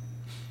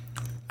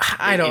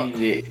 I don't.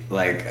 Ended it,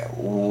 like,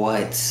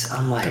 what?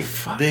 I'm like,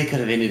 they could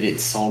have ended it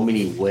so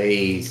many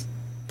ways.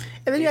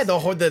 And then you had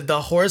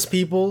the horse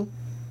people.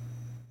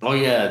 Oh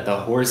yeah, the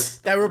horse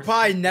that we'll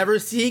probably never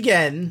see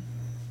again.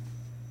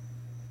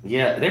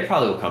 Yeah, they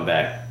probably will come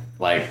back.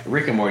 Like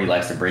Rick and Morty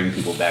likes to bring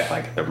people back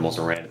like the most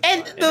random.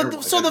 And the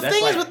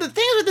thing is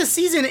with this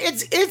season,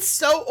 it's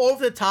so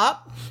over the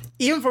top.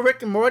 Even for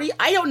Rick and Morty,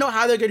 I don't know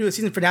how they're gonna do a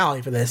season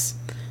finale for this.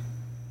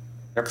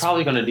 They're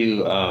probably gonna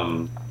do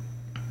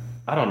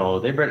I don't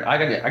know. I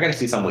gotta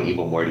see something with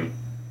Evil Morty.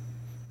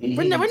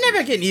 We're never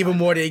getting Evil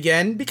Morty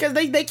again because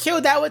they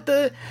killed that with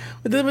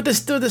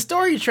the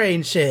story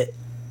train shit.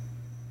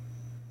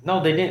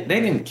 No, they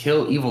didn't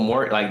kill Evil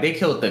Morty. Like they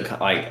killed the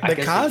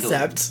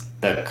concept.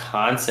 The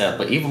concept,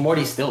 but Evil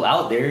Morty's still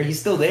out there. He's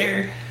still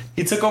there.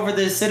 He took over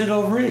the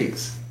Citadel of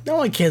Riggs. No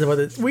one cares about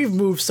it. We've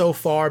moved so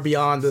far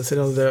beyond the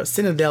Citadel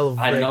of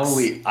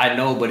Riggs. I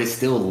know, but it's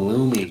still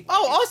looming.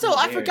 Oh, also,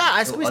 I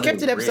forgot. We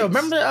skipped an episode.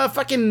 Remember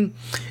fucking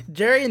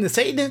Jerry and the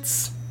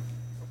Satanists?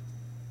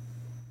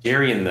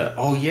 Jerry and the...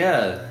 Oh,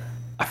 yeah.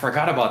 I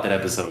forgot about that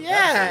episode. Yeah.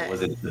 That episode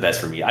wasn't the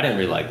best for me. I didn't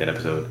really like that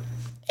episode.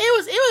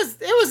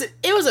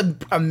 It was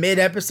a mid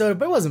episode,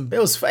 but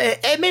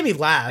it made me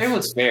laugh. It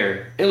was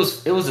fair. It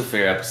was a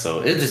fair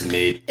episode. It was just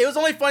mid. It was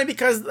only funny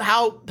because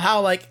how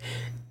like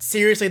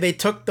seriously they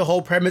took the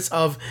whole premise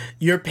of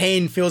your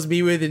pain fills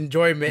me with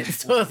enjoyment.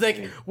 So it's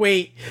like,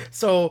 wait,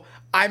 so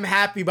I'm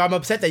happy, but I'm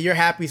upset that you're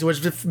happy, so it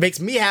just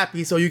makes me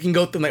happy. So you can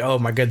go through like, oh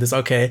my goodness,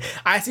 okay,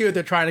 I see what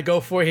they're trying to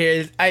go for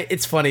here.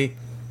 It's funny.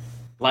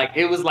 Like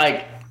it was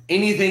like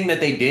anything that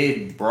they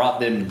did brought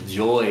them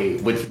joy,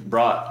 which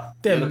brought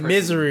them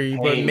misery,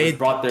 but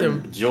brought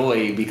them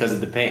joy because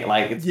of the pain.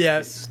 Like it's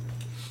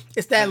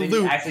that loop.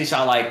 He actually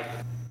shot like,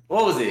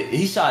 what was it?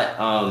 He shot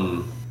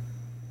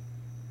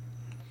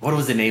what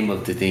was the name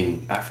of the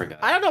thing? I forgot.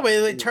 I don't know, but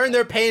they turned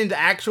their pain into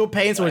actual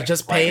pain, so it's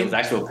just pain. It was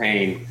actual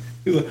pain.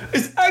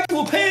 It's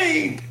actual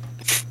pain.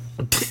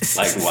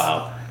 Like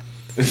wow.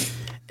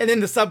 And then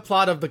the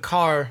subplot of the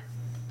car.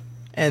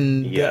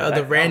 and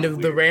the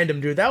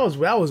random dude. That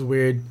was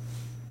weird.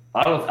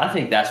 I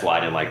think that's why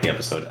I didn't like the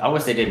episode. I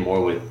wish they did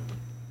more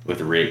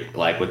with Rick,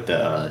 like with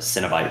the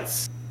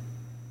Cenobites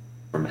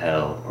from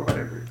hell or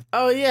whatever.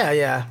 Oh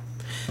yeah.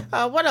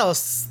 What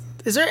else?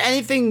 Is there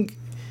anything?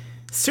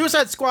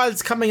 Suicide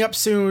Squad's coming up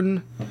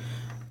soon.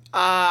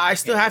 I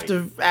still have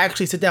to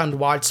actually sit down and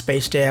watch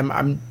Space Jam.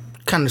 I'm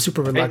kind of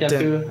super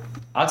reluctant.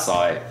 I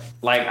saw it.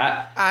 Like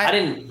I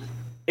didn't.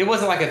 It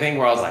wasn't like a thing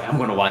where I was like, I'm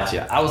gonna watch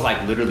it. I was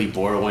like literally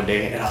bored one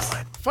day, and I was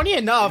like. Funny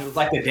enough, it was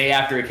like the day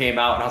after it came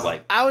out, and I was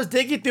like, I was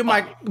digging through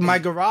my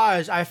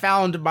garage. I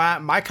found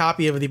my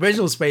copy of the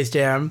original Space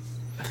Jam,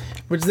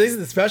 which is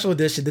the special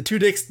edition, the two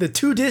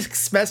disc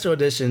special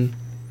edition.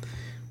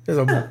 There's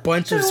a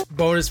bunch of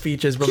bonus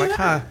features, but I'm like,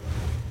 huh.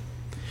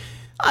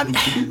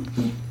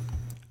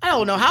 I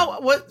don't know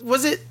what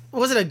was it.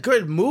 Was it a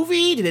good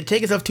movie? Did it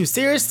take itself too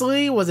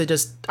seriously? Was it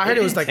just? I heard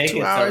it was like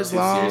 2 hours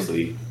long.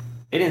 Seriously.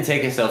 It didn't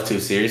take itself too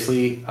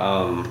seriously.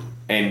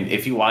 And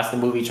if you watch the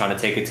movie trying to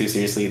take it too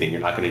seriously, then you're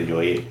not going to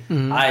enjoy it.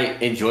 Mm-hmm. I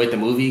enjoyed the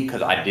movie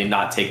because I did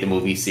not take the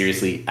movie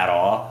seriously at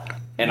all,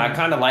 and I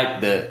kind of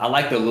like the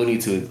Looney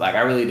Tunes. Like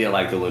I really did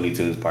like the Looney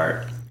Tunes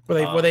part.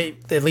 Were they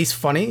at least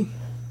funny?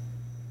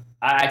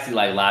 I actually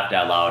like laughed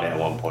out loud at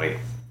one point,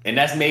 and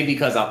that's maybe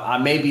because I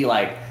may be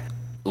like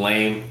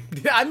lame.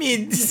 I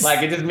mean,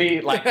 like it's just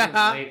me. Like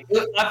I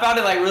found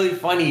it like really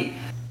funny.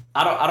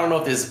 I don't know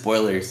if there's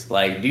spoilers.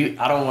 Like,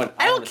 I don't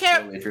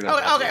care. Okay.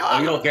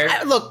 You don't care?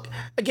 Look,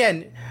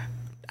 again,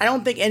 I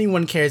don't think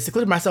anyone cares,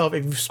 including myself,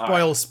 if you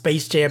spoil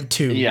Space Jam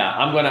 2. Yeah,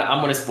 I'm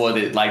gonna spoil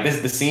it. Like, this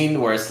is the scene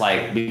where it's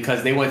like,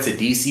 because they went to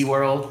DC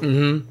World,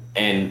 mm-hmm.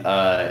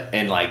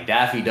 and like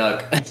Daffy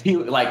Duck, he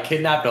like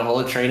kidnapped a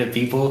whole train of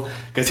people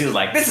because he was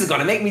like, this is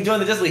gonna make me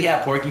join the Justice League. He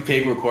had Porky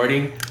Pig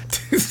recording,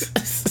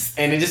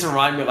 and it just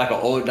reminded me of like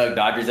an old Duck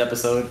Dodgers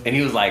episode, and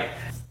he was like.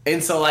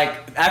 And so, like,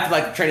 after,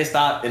 like, the train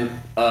stopped and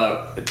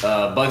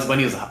Bugs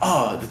Bunny was like,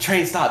 oh, the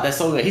train stopped. That's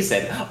so good. He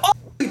said, oh,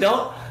 we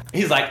don't.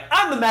 He's like,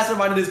 I'm the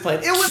mastermind of this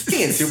plan. It was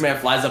me. And Superman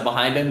flies up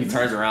behind him. He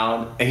turns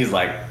around, and he's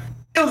like,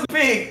 it was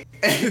big.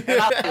 And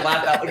I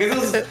laughed out.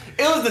 Because it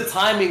was the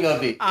timing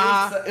of it.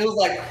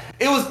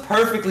 It was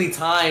perfectly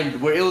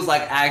timed where it was,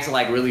 like, actually,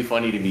 like, really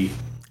funny to me.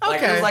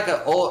 Like, it was like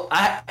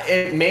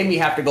it made me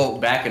have to go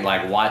back and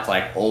like watch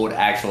like old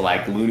actual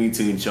like Looney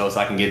Tunes shows so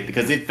I can get,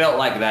 because it felt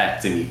like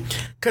that to me.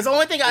 Because the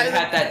only thing I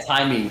had that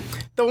timing.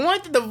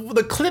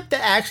 The clip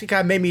that actually kind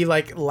of made me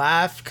like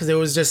laugh because it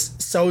was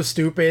just so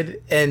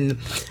stupid, and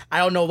I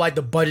don't know, like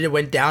the budget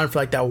went down for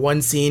like that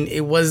one scene.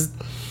 It was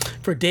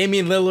for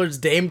Damian Lillard's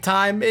Dame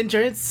Time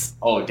entrance.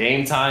 Oh,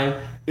 Dame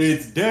Time.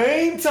 It's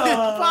Dame Time.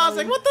 I was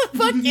like, what the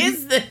fuck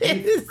is this?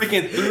 He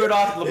freaking threw it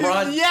off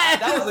LeBron. Yeah.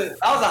 That was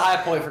a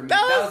high point for me.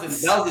 That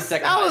was the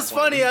second. That was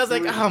funny. Point. I was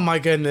like, oh my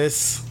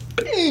goodness.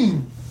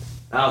 I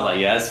was like,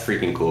 yeah, that's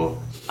freaking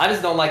cool. I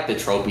just don't like the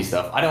tropey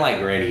stuff. I didn't like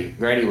Granny.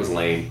 Granny was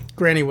lame.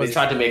 They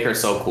tried to make her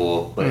so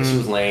cool, but she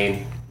was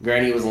lame.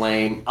 Granny was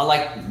lame. I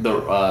like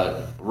the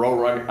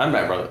Roadrunner. I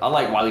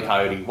like Wile E.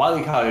 Coyote. Wile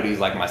E. Coyote is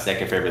like my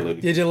second favorite Looney.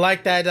 Did you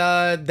like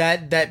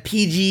that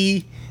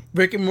PG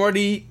Rick and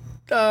Morty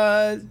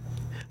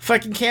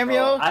fucking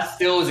cameo? Bro, I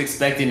still was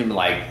expecting him to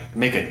like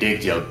make a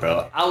dick joke,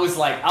 bro. I was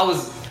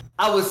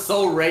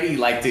so ready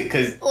like to,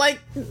 cause like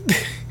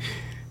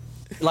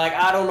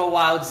I don't know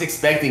why I was just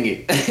expecting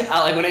it.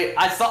 I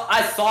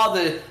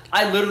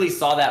literally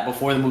saw that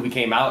before the movie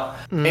came out,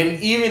 and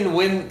even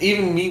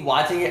me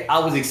watching it, I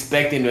was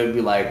expecting to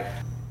be like,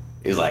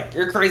 it's like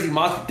your crazy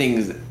monster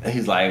things.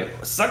 He's like,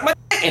 suck my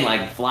dick and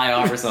like fly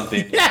off or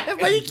something. Yeah,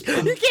 but you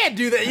can't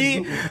do that.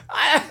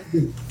 I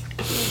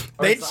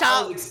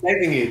was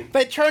expecting it.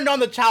 They turned on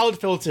the child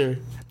filter.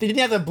 They didn't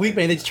have the bleep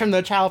in. They just turned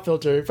the child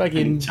filter.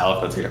 Fucking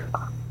child filter.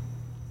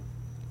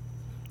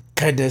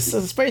 Goodness.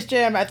 So Space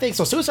Jam, I think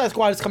so. Suicide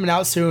Squad is coming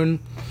out soon.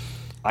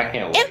 I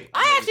can't wait.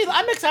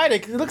 I'm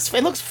excited because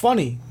it looks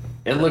funny.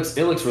 It looks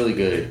really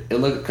good.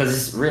 Because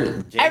it's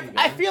really.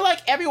 I feel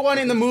like everyone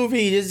in the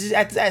movie is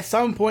at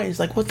some point is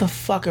like, what the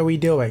fuck are we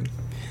doing?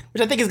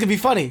 Which I think is gonna be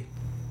funny.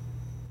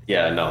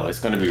 Yeah, no, it's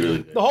gonna be really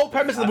good. The whole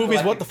premise of the movie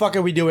is what the fuck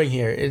are we doing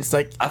here? It's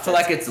like I feel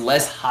like it's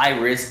less high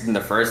risk than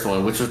the first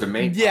one, which was the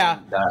main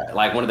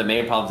like one of the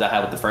main problems I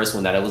had with the first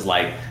one, that it was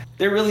like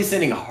they're really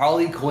sending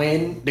Harley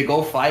Quinn to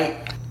go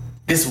fight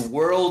this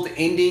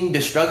world-ending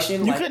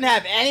destruction. You couldn't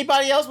have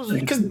anybody else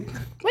because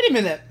wait a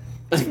minute.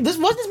 Wasn't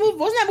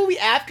that movie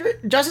after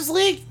Justice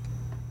League?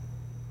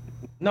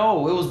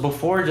 No, it was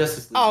before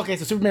Justice League. Oh, okay,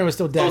 so Superman was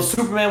still dead.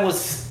 So Superman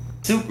was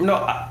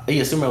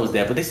Superman was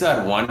dead, but they still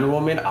had Wonder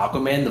Woman,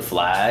 Aquaman, The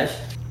Flash.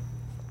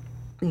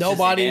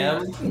 Nobody,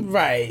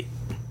 right?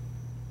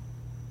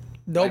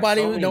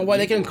 Nobody,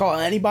 they couldn't call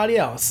anybody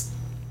else.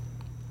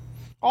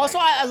 Also,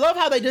 I love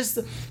how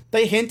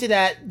they hinted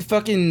at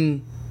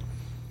fucking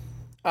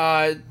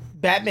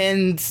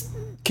Batman's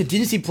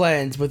contingency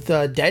plans with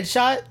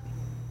Deadshot.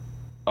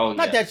 Oh,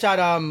 not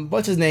Deadshot.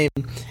 What's his name?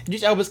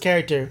 Idris Elba's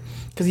character,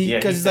 because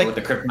he's like with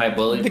the Kryptonite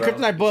bullet. The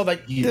Kryptonite bullet,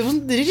 like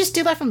did he just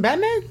steal that from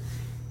Batman?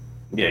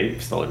 Yeah, he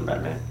stole it from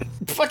Batman.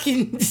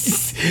 fucking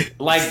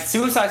like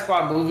Suicide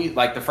Squad movie,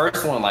 like the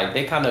first one, like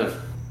they kind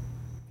of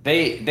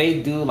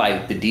they do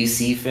like the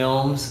DC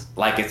films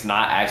like it's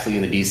not actually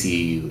in the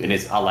DCU, and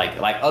it's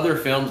like other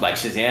films like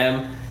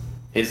Shazam.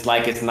 It's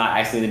like it's not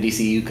actually in the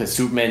DCU because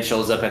Superman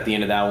shows up at the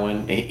end of that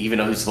one, even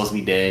though he's supposed to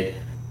be dead.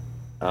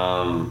 He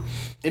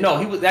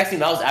was actually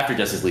that was after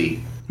Justice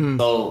League.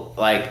 So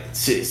like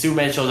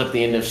Superman shows up at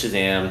the end of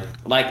Shazam.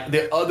 Like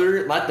the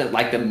other,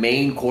 like the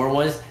main core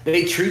ones,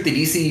 they treat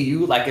the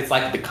DCU like it's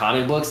like the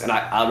comic books, and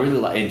I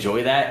really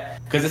enjoy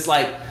that because it's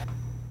like,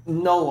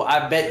 no,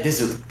 I bet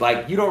this is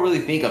like you don't really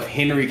think of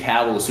Henry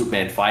Cavill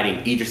Superman fighting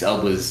Idris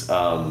Elba's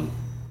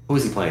who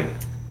is he playing?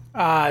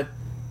 I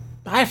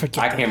forget.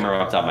 I can't remember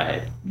off the top of my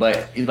head,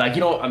 but like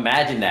you don't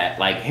imagine that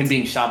like him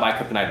being shot by a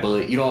kryptonite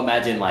bullet. You don't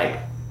imagine like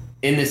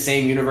in the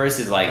same universe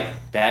as like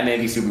Batman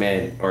v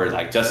Superman or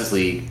like Justice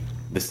League,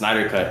 the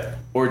Snyder cut,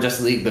 or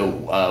Justice League, the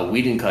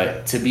Whedon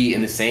cut, to be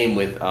in the same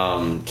with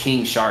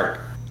King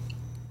Shark.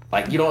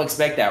 Like you don't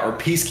expect that, or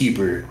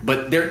Peacekeeper,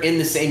 but they're in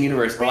the same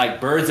universe. Or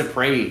like Birds of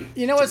Prey.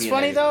 You know what's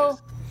funny though?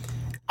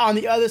 On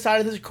the other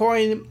side of this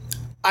coin,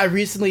 I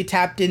recently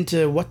tapped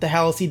into what the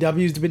hell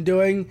CW's been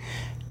doing,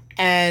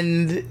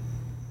 and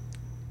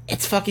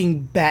it's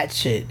fucking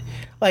batshit.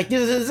 Like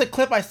there's a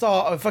clip I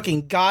saw of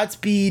fucking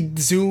Godspeed,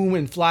 Zoom,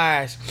 and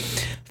Flash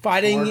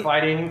fighting.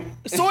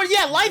 Sword,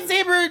 yeah,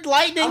 lightsaber,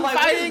 lightning, I'm like,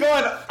 fighting.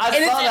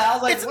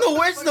 It's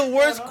the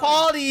worst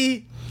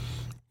quality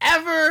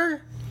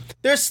ever.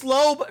 They're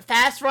slow but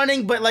fast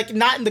running, but like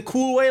not in the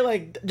cool way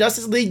like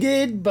Justice League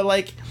did, but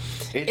like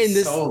in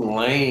this. So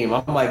lame.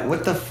 I'm like,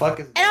 what the fuck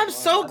is? And I'm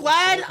so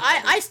glad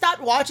I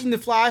stopped watching The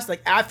Flash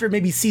like after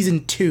maybe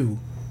season 2.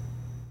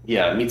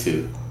 Yeah, me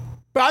too.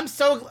 But I'm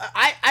so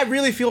I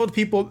really feel the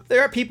people.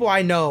 There are people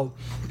I know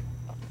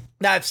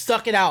that have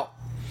stuck it out,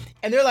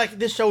 and they're like,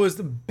 this show is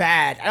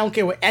bad. I don't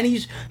care what any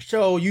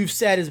show you've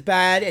said is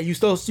bad, and you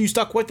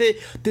stuck with it.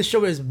 This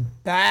show is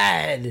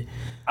bad.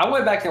 I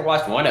went back and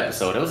watched one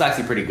episode. It was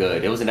actually pretty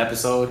good. It was an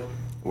episode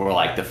where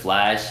like the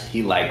Flash,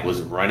 he like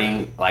was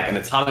running, like an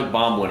atomic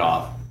bomb went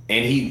off,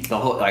 and he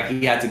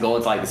had to go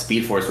into like the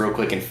Speed Force real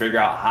quick and figure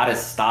out how to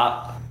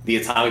stop the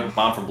atomic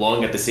bomb from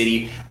blowing up the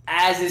city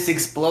as it's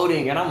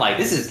exploding. And I'm like,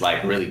 this is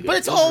like really good. But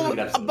it's all.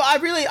 But I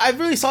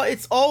really saw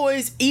it's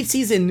always each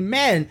season.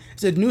 Man,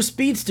 it's a new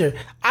speedster.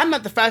 I'm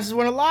not the fastest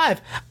one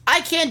alive. I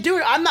can't do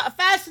it. I'm not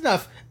fast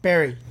enough,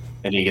 Barry.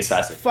 And he gets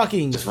faster.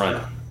 Fucking just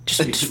run.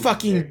 Just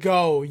fucking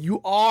go. You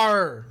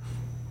are.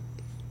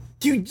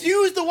 You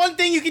use the one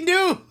thing you can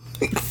do.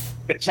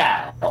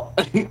 Child.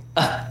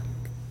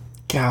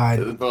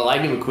 God. Bro,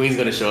 Lightning McQueen's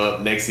gonna show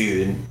up next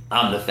season.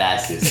 I'm the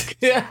fastest.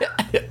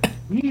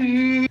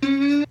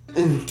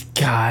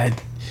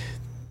 God.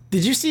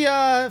 Did you see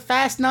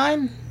Fast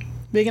 9?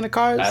 Speaking of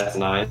cars? Fast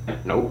 9?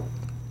 Nope.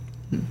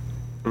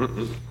 I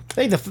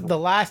think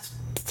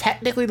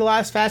technically the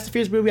last Fast and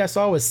Furious movie I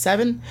saw was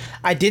 7.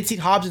 I did see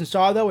Hobbs and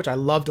Shaw though, which I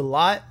loved a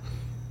lot.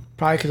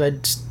 Probably because I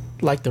just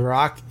like The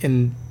Rock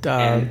and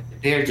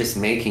they're just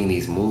making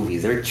these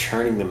movies. They're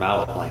churning them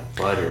out like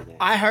butter, man.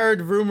 I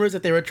heard rumors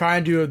that they were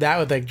trying to do that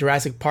with like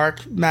Jurassic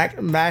Park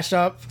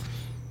mashup,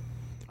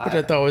 which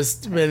I thought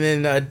was, and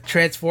then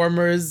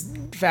Transformers,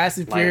 Fast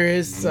and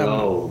Furious.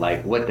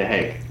 Like what the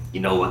heck?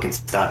 You know what can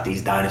stop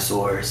these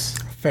dinosaurs?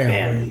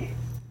 Family.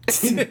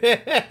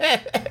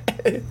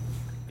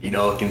 You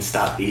know what can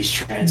stop these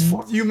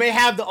Transformers? You may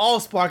have the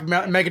Allspark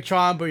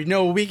Megatron, but you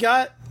know what we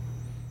got?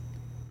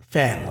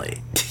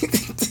 Family.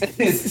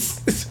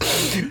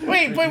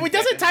 Wait,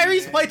 doesn't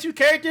Tyrese play two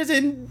characters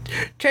in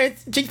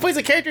he plays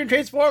a character in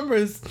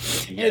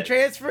Transformers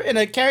and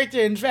a character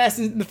in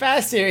the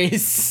Fast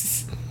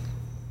series?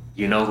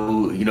 You know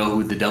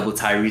who the double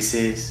Tyrese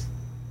is?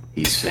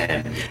 He's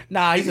family.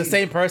 Nah, he's the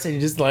same person.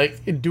 He's just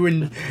like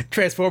doing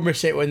Transformer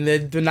shit when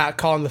they're not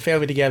calling the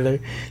family together,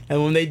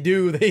 and when they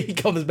do, he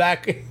comes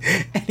back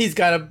and he's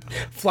gotta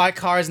fly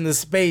cars into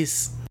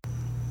space.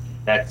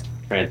 That's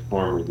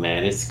Transformers,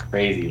 man. It's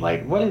crazy.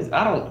 Like, what is?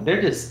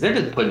 They're just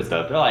putting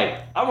stuff. They're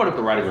like, I wonder if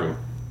the writers' room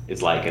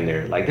is like in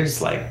there. Like, they're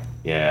just like,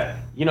 yeah,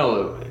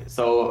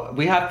 So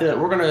we have to.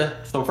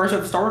 So first we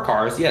have to start with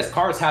cars. Yes,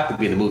 cars have to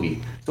be in the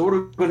movie. So what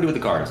are we gonna do with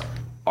the cars?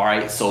 All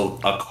right. So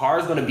a car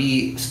is gonna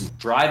be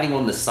driving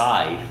on the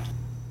side,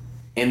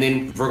 and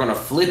then we're gonna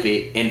flip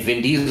it, and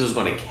Vin Diesel is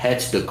gonna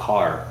catch the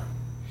car.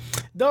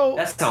 Though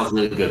that sounds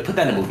really good. Put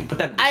that in the movie.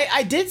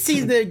 I did see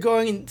they're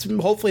going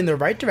hopefully in the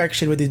right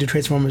direction with these new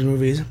Transformers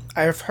movies.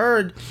 I've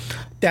heard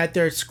that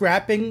they're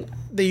scrapping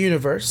the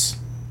universe.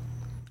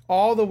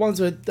 All the ones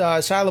with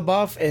Shia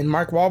LaBeouf and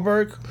Mark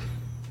Wahlberg,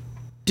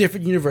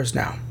 different universe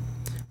now.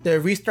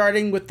 They're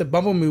restarting with the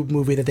Bumblebee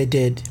movie that they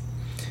did,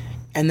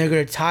 and they're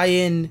going to tie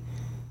in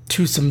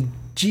to some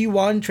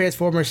G1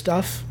 Transformer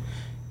stuff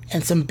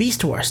and some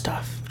Beast Wars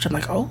stuff, which I'm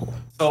like, oh.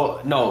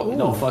 So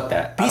no, fuck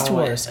that. Beast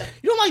Wars.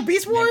 You don't like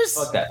Beast Wars?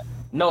 Fuck that.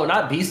 No,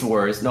 not Beast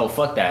Wars. No,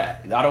 fuck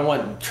that. I don't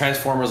want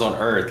Transformers on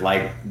Earth.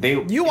 Like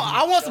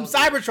I want some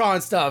Cybertron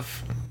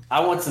stuff. I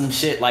want some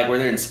shit like where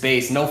they're in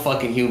space, no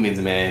fucking humans,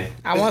 man.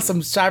 I want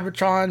some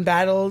Cybertron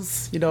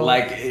battles, you know.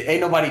 Like, ain't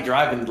nobody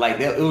driving.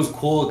 Like, it was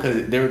cool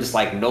because they were just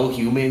like no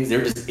humans. They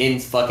were just in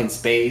fucking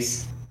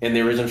space in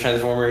the original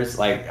Transformers.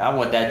 Like, I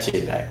want that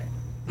shit back.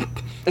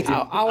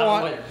 I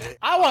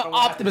want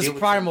Optimus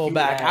Primal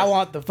back. I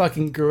want the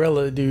fucking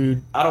gorilla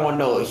dude. I don't want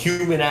no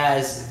human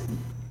ass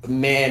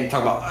man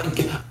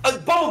talking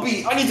about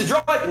Bumblebee. I need to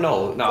drive.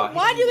 No.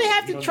 Why do they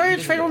have to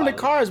transform into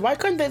cars? Why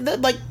couldn't they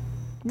like?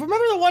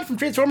 Remember the one from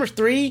Transformers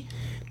 3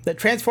 that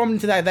transformed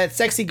into that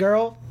sexy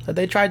girl that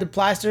they tried to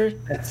plaster?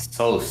 That's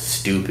so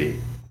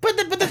stupid. But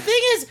the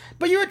thing is,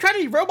 you were trying to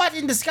be robots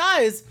in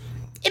disguise.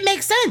 It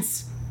makes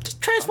sense.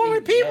 Just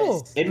transforming people.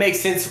 Yes, it makes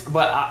sense,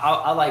 but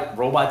I like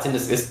robots in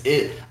this.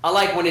 I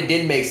like when it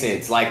didn't make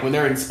sense. Like when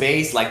they're in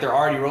space, like they're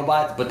already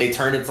robots, but they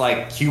turn into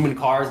like human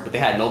cars, but they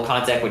had no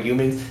contact with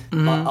humans.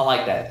 Mm-hmm. I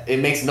like that.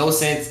 It makes no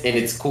sense and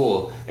it's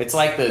cool. It's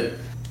like the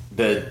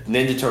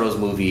Ninja Turtles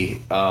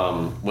movie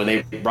when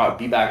they brought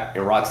B-Back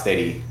and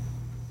Rocksteady.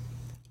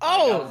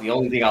 Oh, that was the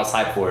only thing I was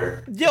hyped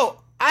for. Yo,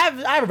 I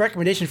have a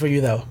recommendation for you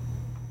though.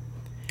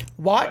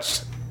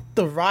 Watch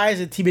The Rise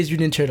of Teenage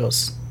Mutant Ninja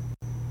Turtles.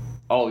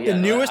 Oh yeah, the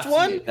newest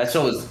one. That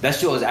show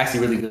is actually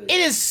really good. It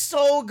is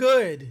so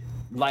good.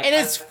 Like, and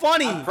it's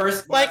funny.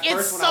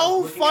 It's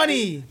so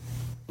funny.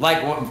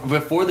 Like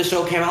before the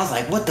show came out, I was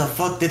like, "What the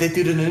fuck did they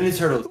do to the Ninja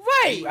Turtles?"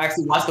 Right. You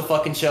actually watched the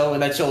fucking show,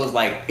 and that show was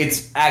like,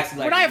 it's actually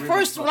like. When I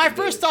first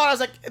thought, I was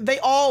like, they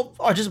all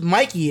are just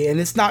Mikey, and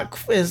it's not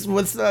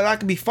gonna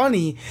be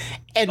funny.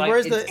 And like,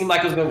 where's it seemed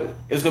like it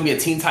was gonna be a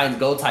Teen Titans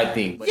Go type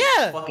thing. But yeah,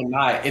 it's fucking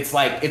not. It's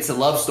like it's a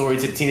love story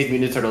to the Teenage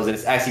Mutant Ninja Turtles, and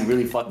it's actually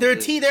really fucking.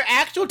 They're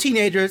actual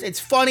teenagers. It's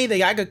funny. They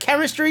got good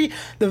chemistry.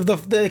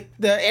 The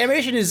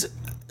animation is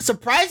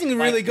surprisingly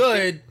really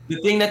good. The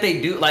thing that they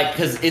do, like,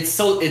 because it's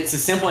a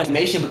simple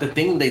animation, but the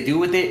thing they do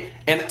with it,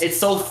 and it's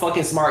so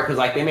fucking smart, because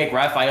like they make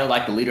Raphael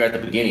like the leader at the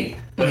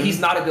beginning, but he's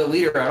not a good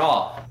leader at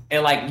all.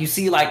 And like you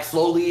see, like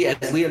slowly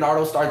as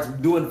Leonardo starts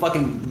doing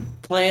fucking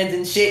plans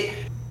and shit,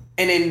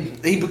 and then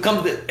he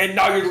becomes and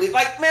now you're the leader.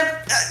 Like, man,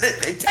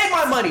 take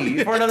my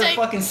money for another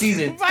fucking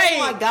season. Right. Take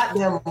my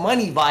goddamn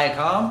money,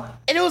 Viacom.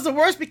 And it was the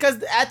worst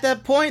because at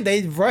that point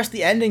they rushed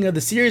the ending of the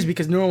series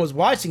because no one was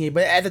watching it.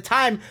 But at the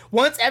time,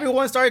 once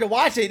everyone started to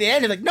watch it, they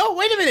ended like, no,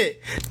 wait a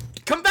minute,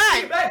 come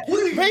back,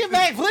 bring it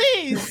back,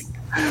 please.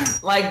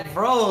 Like,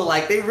 bro,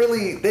 like they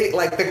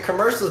like the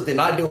commercials did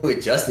not do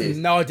it justice.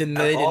 No, it didn't.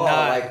 They did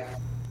not.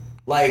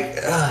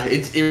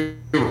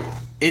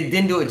 It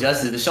didn't do it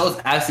justice. The show's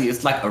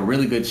it's like a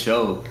really good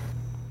show.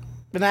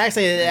 But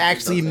it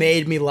actually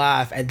made me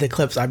laugh at the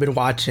clips I've been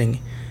watching.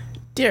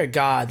 Dear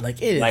God,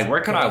 like it is. Like,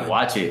 where can I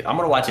watch it? I'm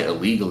gonna watch it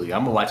illegally.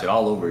 I'm gonna watch it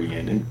all over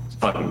again. And it's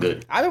fucking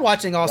good. I've been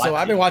watching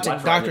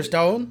Dr.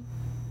 Stone.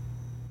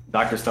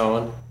 Dr.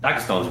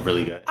 Stone's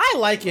really good. I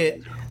like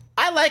it.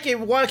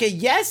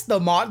 Yes,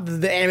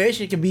 the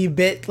animation can be a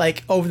bit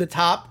like over the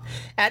top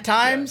at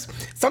times. Yeah.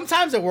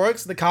 Sometimes it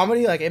works. The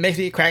comedy, like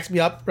it cracks me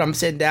up when I'm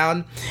sitting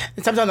down.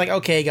 And sometimes I'm like,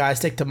 okay, guys,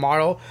 stick to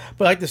model.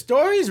 But like the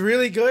story is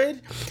really good,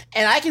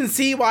 and I can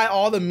see why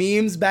all the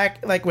memes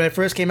back like when it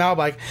first came out,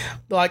 like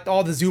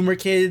all the Zoomer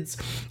kids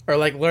are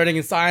like learning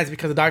in science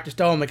because of Dr.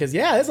 Stone. Because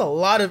there's a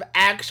lot of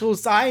actual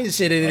science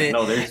shit in it.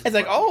 It's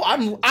like, oh,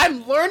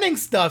 I'm learning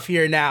stuff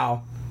here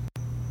now.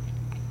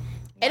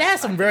 It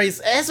has some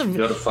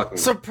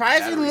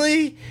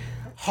surprisingly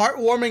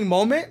heartwarming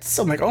moments.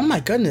 I'm like, oh my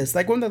goodness!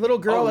 Like when the little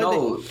girl,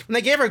 when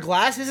they gave her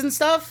glasses and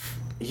stuff.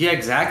 Yeah,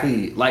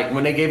 exactly. Like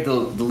when they gave the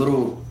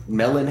little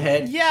melon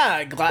head.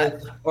 Yeah,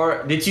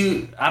 or did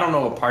you? I don't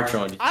know what part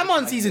you're on. I'm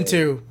on season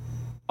 2.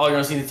 Oh, you're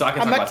on season 2. I can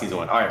talk about season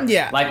 1. All right.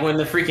 Yeah. Like when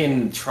the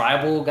freaking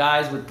tribal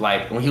guys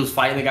when he was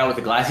fighting the guy with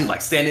the glass, he was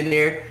like standing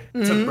there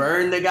to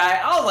burn the guy.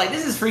 I was like,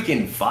 this is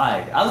freaking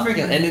fire. I was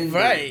freaking, and then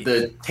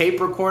the tape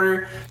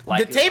recorder.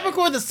 Like the tape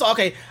recorder, the song.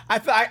 Okay,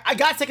 I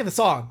got sick of the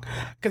song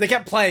because they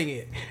kept playing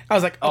it. I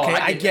was like, okay,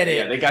 I get it.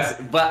 Yeah, they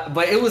got, but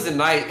it was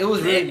it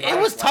was really. It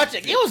was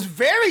touching. It was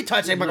very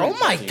touching. I'm like, oh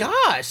my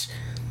gosh.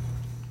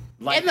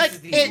 Like, and this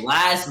is the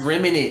last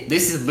remnant.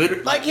 This is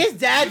literally like his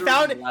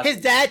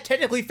dad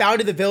technically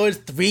founded the village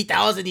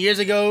 3,000 years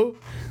ago.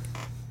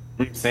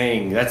 I'm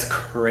saying that's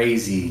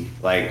crazy.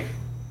 Like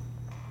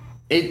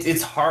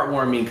it's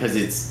heartwarming because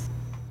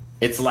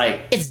it's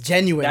like it's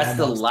genuine. That's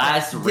almost the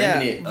last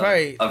remnant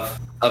of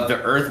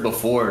the Earth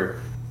before.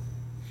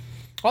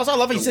 Also, I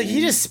love it.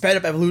 He just sped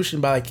up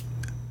evolution by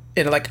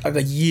in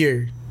a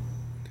year.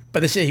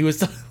 But the shit he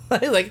was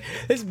like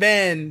this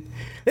man.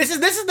 This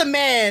is the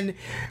man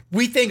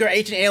we think are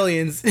ancient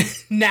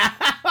aliens now.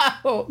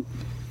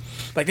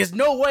 Like, there's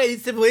no way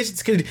these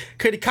civilizations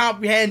could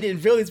comprehend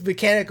Invillion's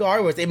mechanical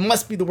artworks. It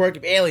must be the work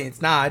of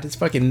aliens. Nah, it's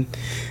fucking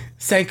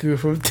Senku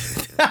from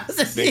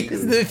 2000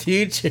 years in the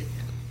future.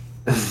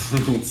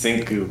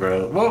 Senku,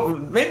 bro. Well,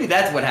 maybe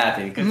that's what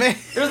happened. Cause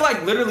there's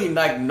literally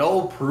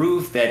no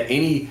proof that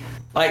any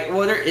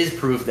there is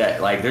proof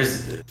that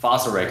there's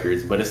fossil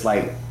records, but it's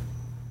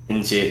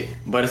and shit.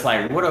 But it's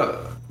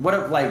what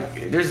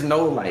if there's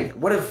no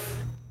what if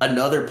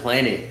another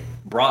planet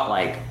brought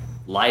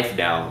life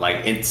down,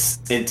 like it's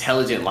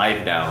intelligent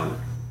life down,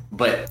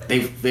 but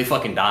they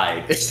fucking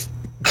died.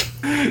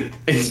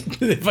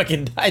 They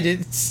fucking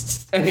died.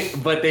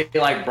 But they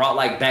like brought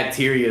like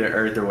bacteria to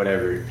Earth or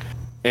whatever,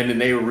 and then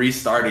they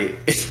restarted.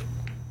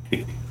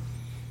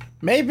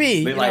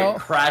 Maybe they like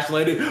crash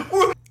landed.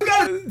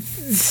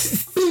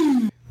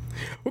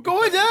 We're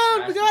going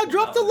down. We gotta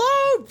drop the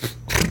load.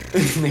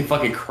 They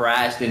fucking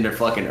crashed into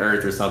fucking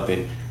Earth or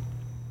something.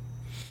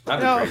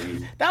 That'd be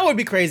crazy. That would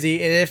be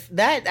crazy. And if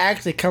that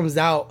actually comes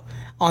out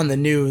on the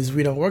news,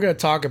 we're gonna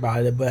talk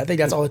about it. But I think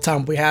that's all the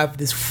time we have for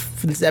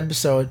this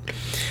episode.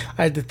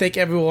 I'd like to thank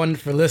everyone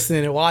for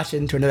listening and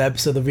watching to another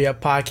episode of the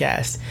Re-Up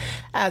Podcast.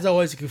 As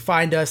always, you can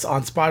find us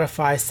on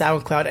Spotify,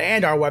 SoundCloud,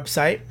 and our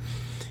website,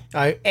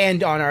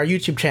 and on our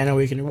YouTube channel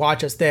where you can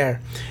watch us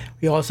there.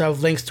 We also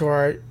have links to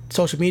our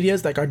social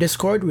medias, like our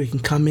Discord, where you can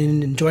come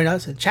in and join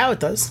us and chat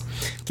with us.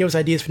 Give us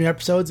ideas for new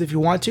episodes if you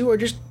want to, or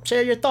just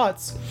share your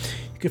thoughts.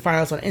 You can find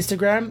us on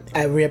Instagram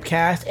at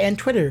ReUpCast and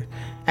Twitter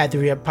at the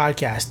Re-Up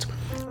Podcast.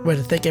 We'd like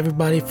to thank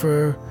everybody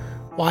for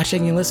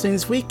watching and listening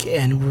this week,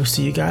 and we'll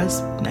see you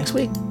guys next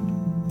week.